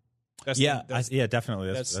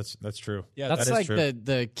 Definitely. That's true. Yeah, that's that like true.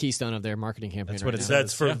 the keystone of their marketing campaign. That's what it now. says.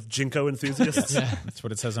 That's for Jinko enthusiasts. That's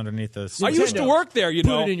what it says underneath this. I used to work there, you Put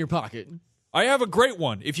know. it in your pocket. I have a great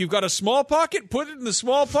one. If you've got a small pocket, put it in the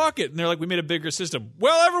small pocket. And they're like, we made a bigger system.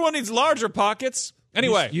 Well, everyone needs larger pockets.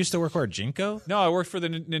 Anyway. You used to work for Jinko? No, I worked for the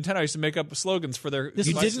Nintendo. I used to make up slogans for their This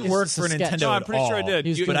You was- didn't this work is a for sketch. Nintendo No, I'm at pretty sure I all. did.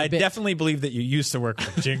 He was You- doing But a I bit. definitely believe that you used to work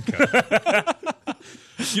for Jinko.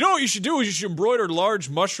 You know what you should do is you should embroider large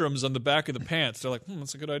mushrooms on the back of the pants. They're like,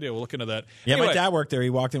 that's a good idea. We'll look into that. Yeah, Anyway, my dad worked there.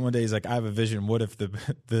 He walked in one day. He's like, I have a vision. What if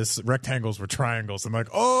this rectangles were triangles? I'm like,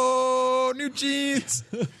 oh, new jeans.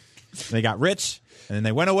 They got rich, and then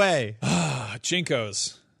they went away.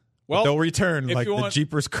 Jinkos. Well, They'll return if like you the want-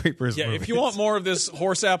 Jeepers Creepers Yeah, movies. if you want more of this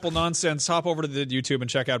horse apple nonsense, hop over to the YouTube and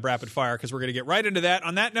check out Rapid Fire, because we're going to get right into that.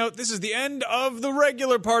 On that note, this is the end of the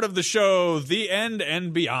regular part of the show, the end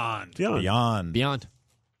and beyond. Beyond.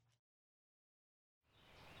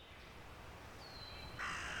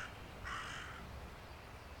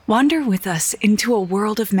 Wander with us into a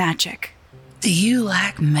world of magic. Do you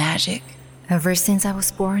like magic? Ever since I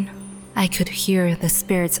was born, I could hear the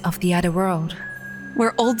spirits of the other world.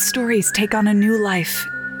 Where old stories take on a new life.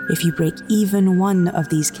 If you break even one of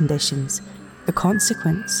these conditions, the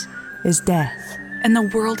consequence is death. And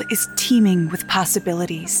the world is teeming with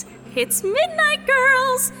possibilities. It's midnight,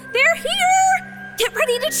 girls! They're here! Get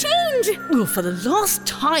ready to change! Oh, for the last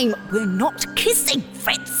time, we're not kissing,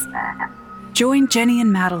 Fritz! Join Jenny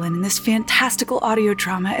and Madeline in this fantastical audio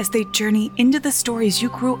drama as they journey into the stories you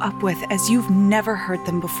grew up with as you've never heard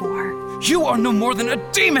them before. You are no more than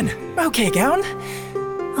a demon! Okay, Gown.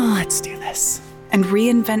 Let's do this. And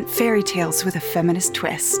reinvent fairy tales with a feminist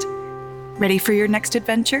twist. Ready for your next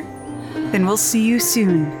adventure? Then we'll see you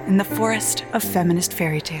soon in the forest of feminist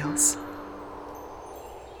fairy tales.